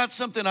I've got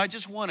something I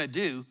just want to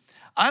do.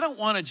 I don't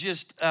want to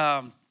just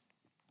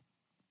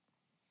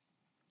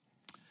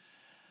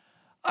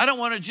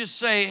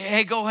say,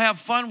 hey, go have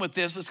fun with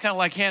this. It's kind of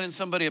like handing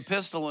somebody a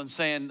pistol and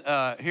saying,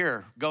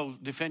 here, go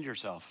defend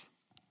yourself.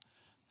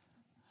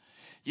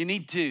 You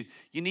need to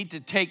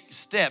take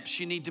steps.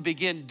 You need to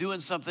begin doing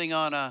something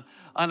on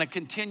a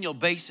continual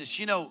basis.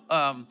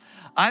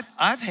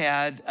 I've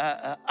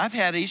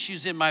had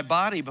issues in my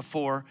body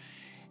before,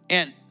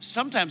 and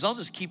sometimes I'll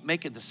just keep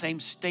making the same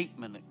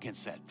statement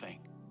against that thing.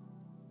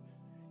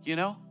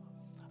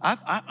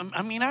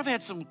 I've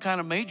had some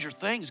kind of major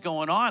things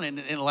going on,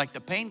 and like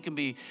the pain can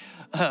be,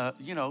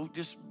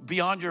 just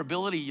beyond your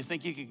ability. You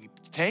think you can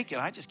take it.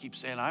 I just keep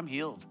saying I'm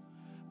healed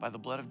by the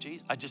blood of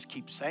Jesus. I just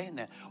keep saying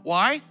that.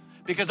 Why?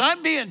 Because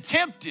I'm being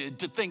tempted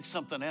to think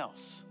something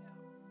else.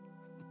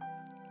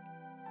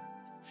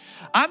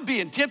 I'm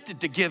being tempted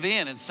to give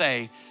in and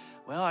say,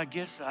 well, I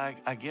guess I'm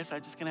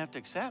just gonna have to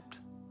accept.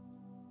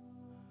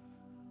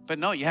 But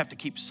no, you have to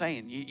keep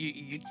saying.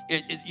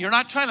 You're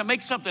not trying to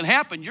make something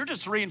happen. You're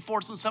just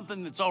reinforcing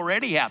something that's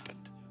already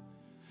happened.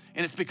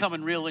 And it's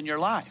becoming real in your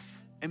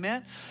life.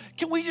 Amen?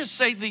 Can we just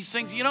say these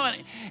things?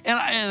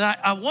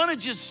 I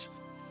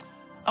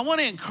want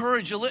to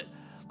encourage you.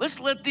 Let's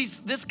let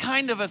this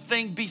kind of a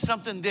thing be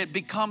something that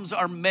becomes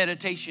our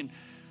meditation.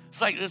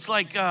 It's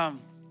like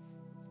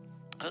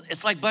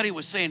Buddy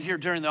was saying here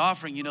during the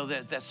offering,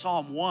 that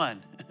Psalm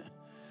 1.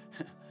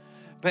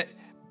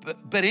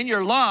 But in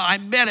your law, I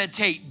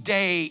meditate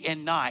day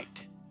and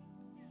night.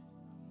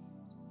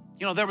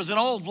 There was an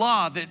old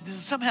law that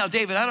somehow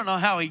David, I don't know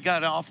how he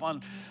got off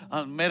on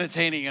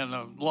meditating on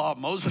the law of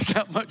Moses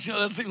that much.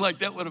 That seemed like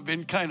that would have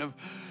been kind of,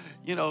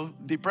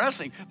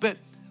 depressing. But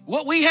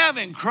what we have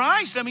in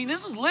Christ,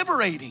 this is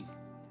liberating.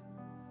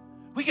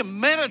 We can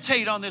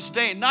meditate on this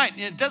day and night.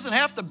 And it doesn't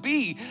have to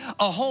be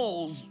a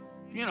whole,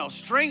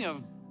 string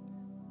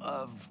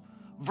of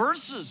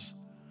verses.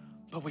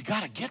 But we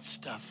got to get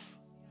stuff.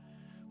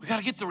 We got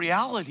to get the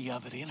reality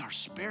of it in our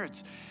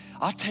spirits.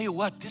 I'll tell you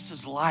what, this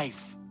is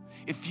life.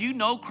 If you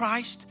know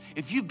Christ,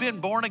 if you've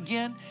been born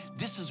again,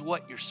 this is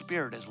what your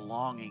spirit is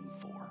longing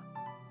for.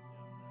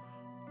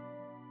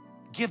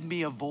 Give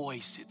me a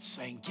voice, it's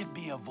saying. Give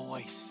me a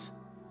voice.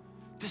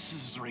 This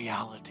is the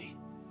reality.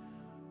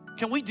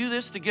 Can we do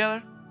this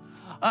together?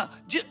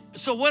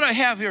 So what I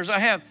have here is I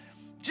have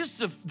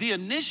just the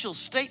initial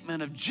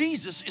statement of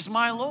Jesus is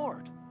my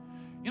Lord.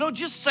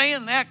 Just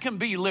saying that can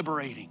be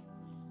liberating.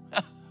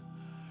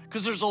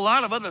 Because there's a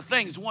lot of other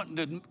things wanting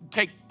to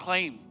take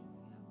claim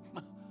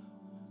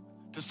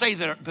to say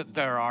that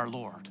they're our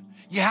Lord.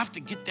 You have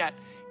to get that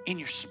in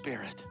your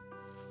spirit.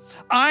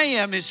 I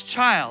am his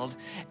child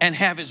and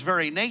have his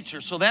very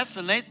nature. So that's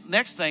the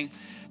next thing.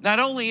 Not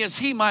only is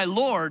he my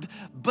Lord,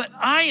 but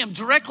I am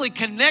directly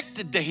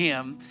connected to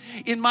him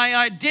in my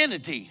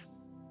identity.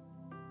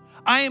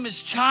 I am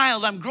his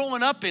child. I'm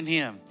growing up in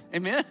him.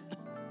 Amen?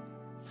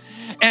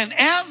 And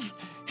as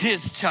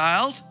his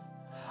child,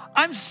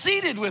 I'm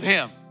seated with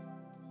him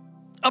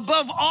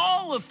above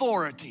all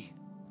authority,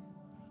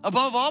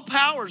 above all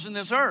powers in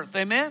this earth.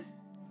 Amen?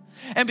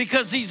 And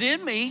because he's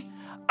in me,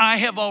 I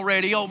have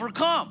already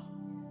overcome.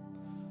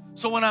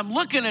 So when I'm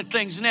looking at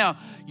things now,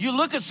 you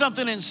look at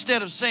something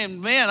instead of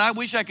saying, man, I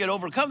wish I could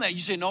overcome that. You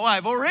say, no,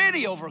 I've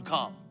already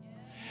overcome.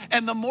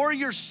 And the more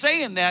you're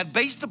saying that,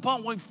 based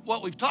upon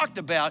what we've talked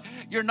about,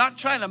 you're not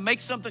trying to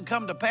make something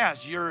come to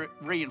pass. You're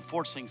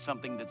reinforcing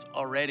something that's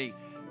already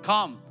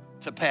come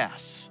to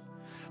pass.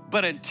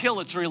 But until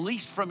it's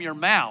released from your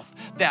mouth,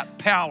 that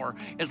power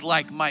is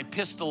like my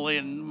pistol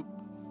in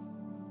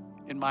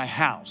my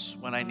house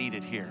when I need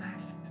it here.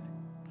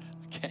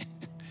 Okay,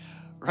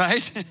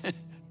 right?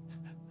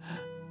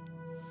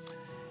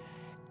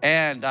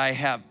 And I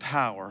have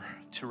power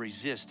to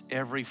resist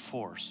every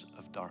force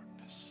of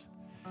darkness.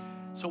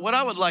 So what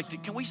I would like to,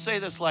 can we say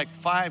this like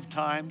 5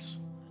 times?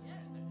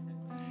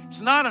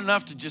 It's not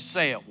enough to just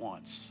say it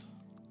once.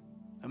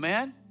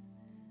 Amen?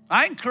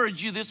 I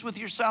encourage you this with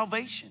your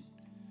salvation.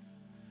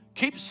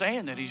 Keep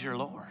saying that He's your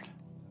Lord.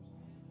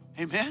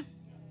 Amen?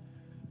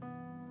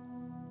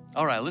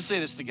 All right, let's say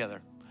this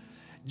together.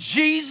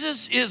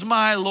 Jesus is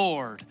my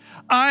Lord.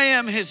 I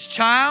am His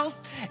child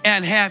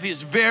and have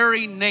His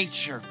very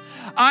nature.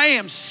 I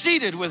am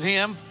seated with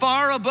Him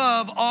far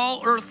above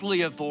all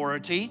earthly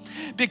authority.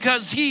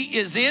 Because He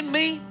is in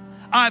me,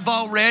 I've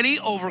already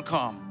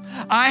overcome.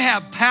 I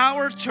have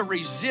power to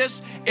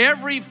resist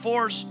every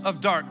force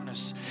of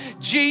darkness.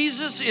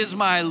 Jesus is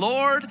my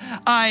Lord.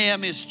 I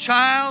am His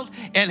child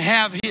and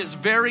have His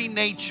very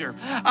nature.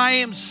 I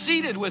am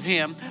seated with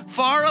Him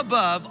far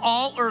above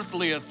all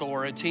earthly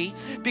authority.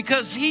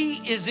 Because He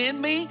is in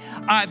me,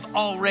 I've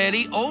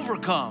already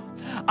overcome.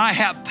 I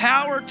have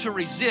power to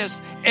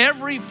resist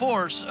every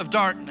force of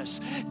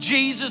darkness.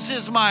 Jesus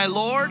is my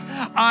Lord.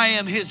 I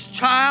am His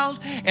child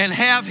and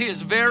have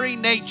His very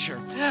nature.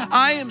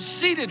 I am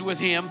seated with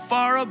Him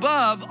far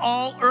above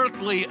all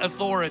earthly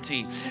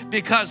authority.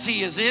 Because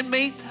He is in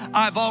me,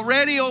 I've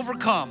already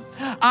overcome.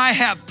 I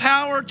have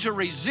power to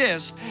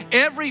resist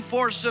every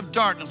force of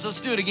darkness.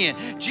 Let's do it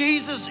again.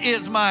 Jesus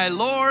is my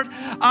Lord.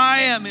 I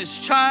am His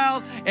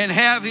child and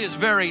have His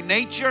very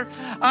nature.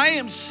 I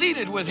am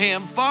seated with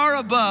Him far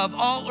above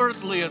all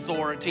earthly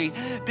authority.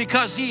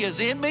 Because He is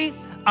in me,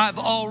 I've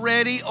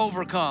already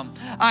overcome.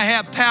 I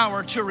have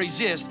power to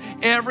resist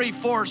every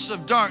force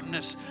of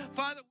darkness.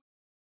 Father,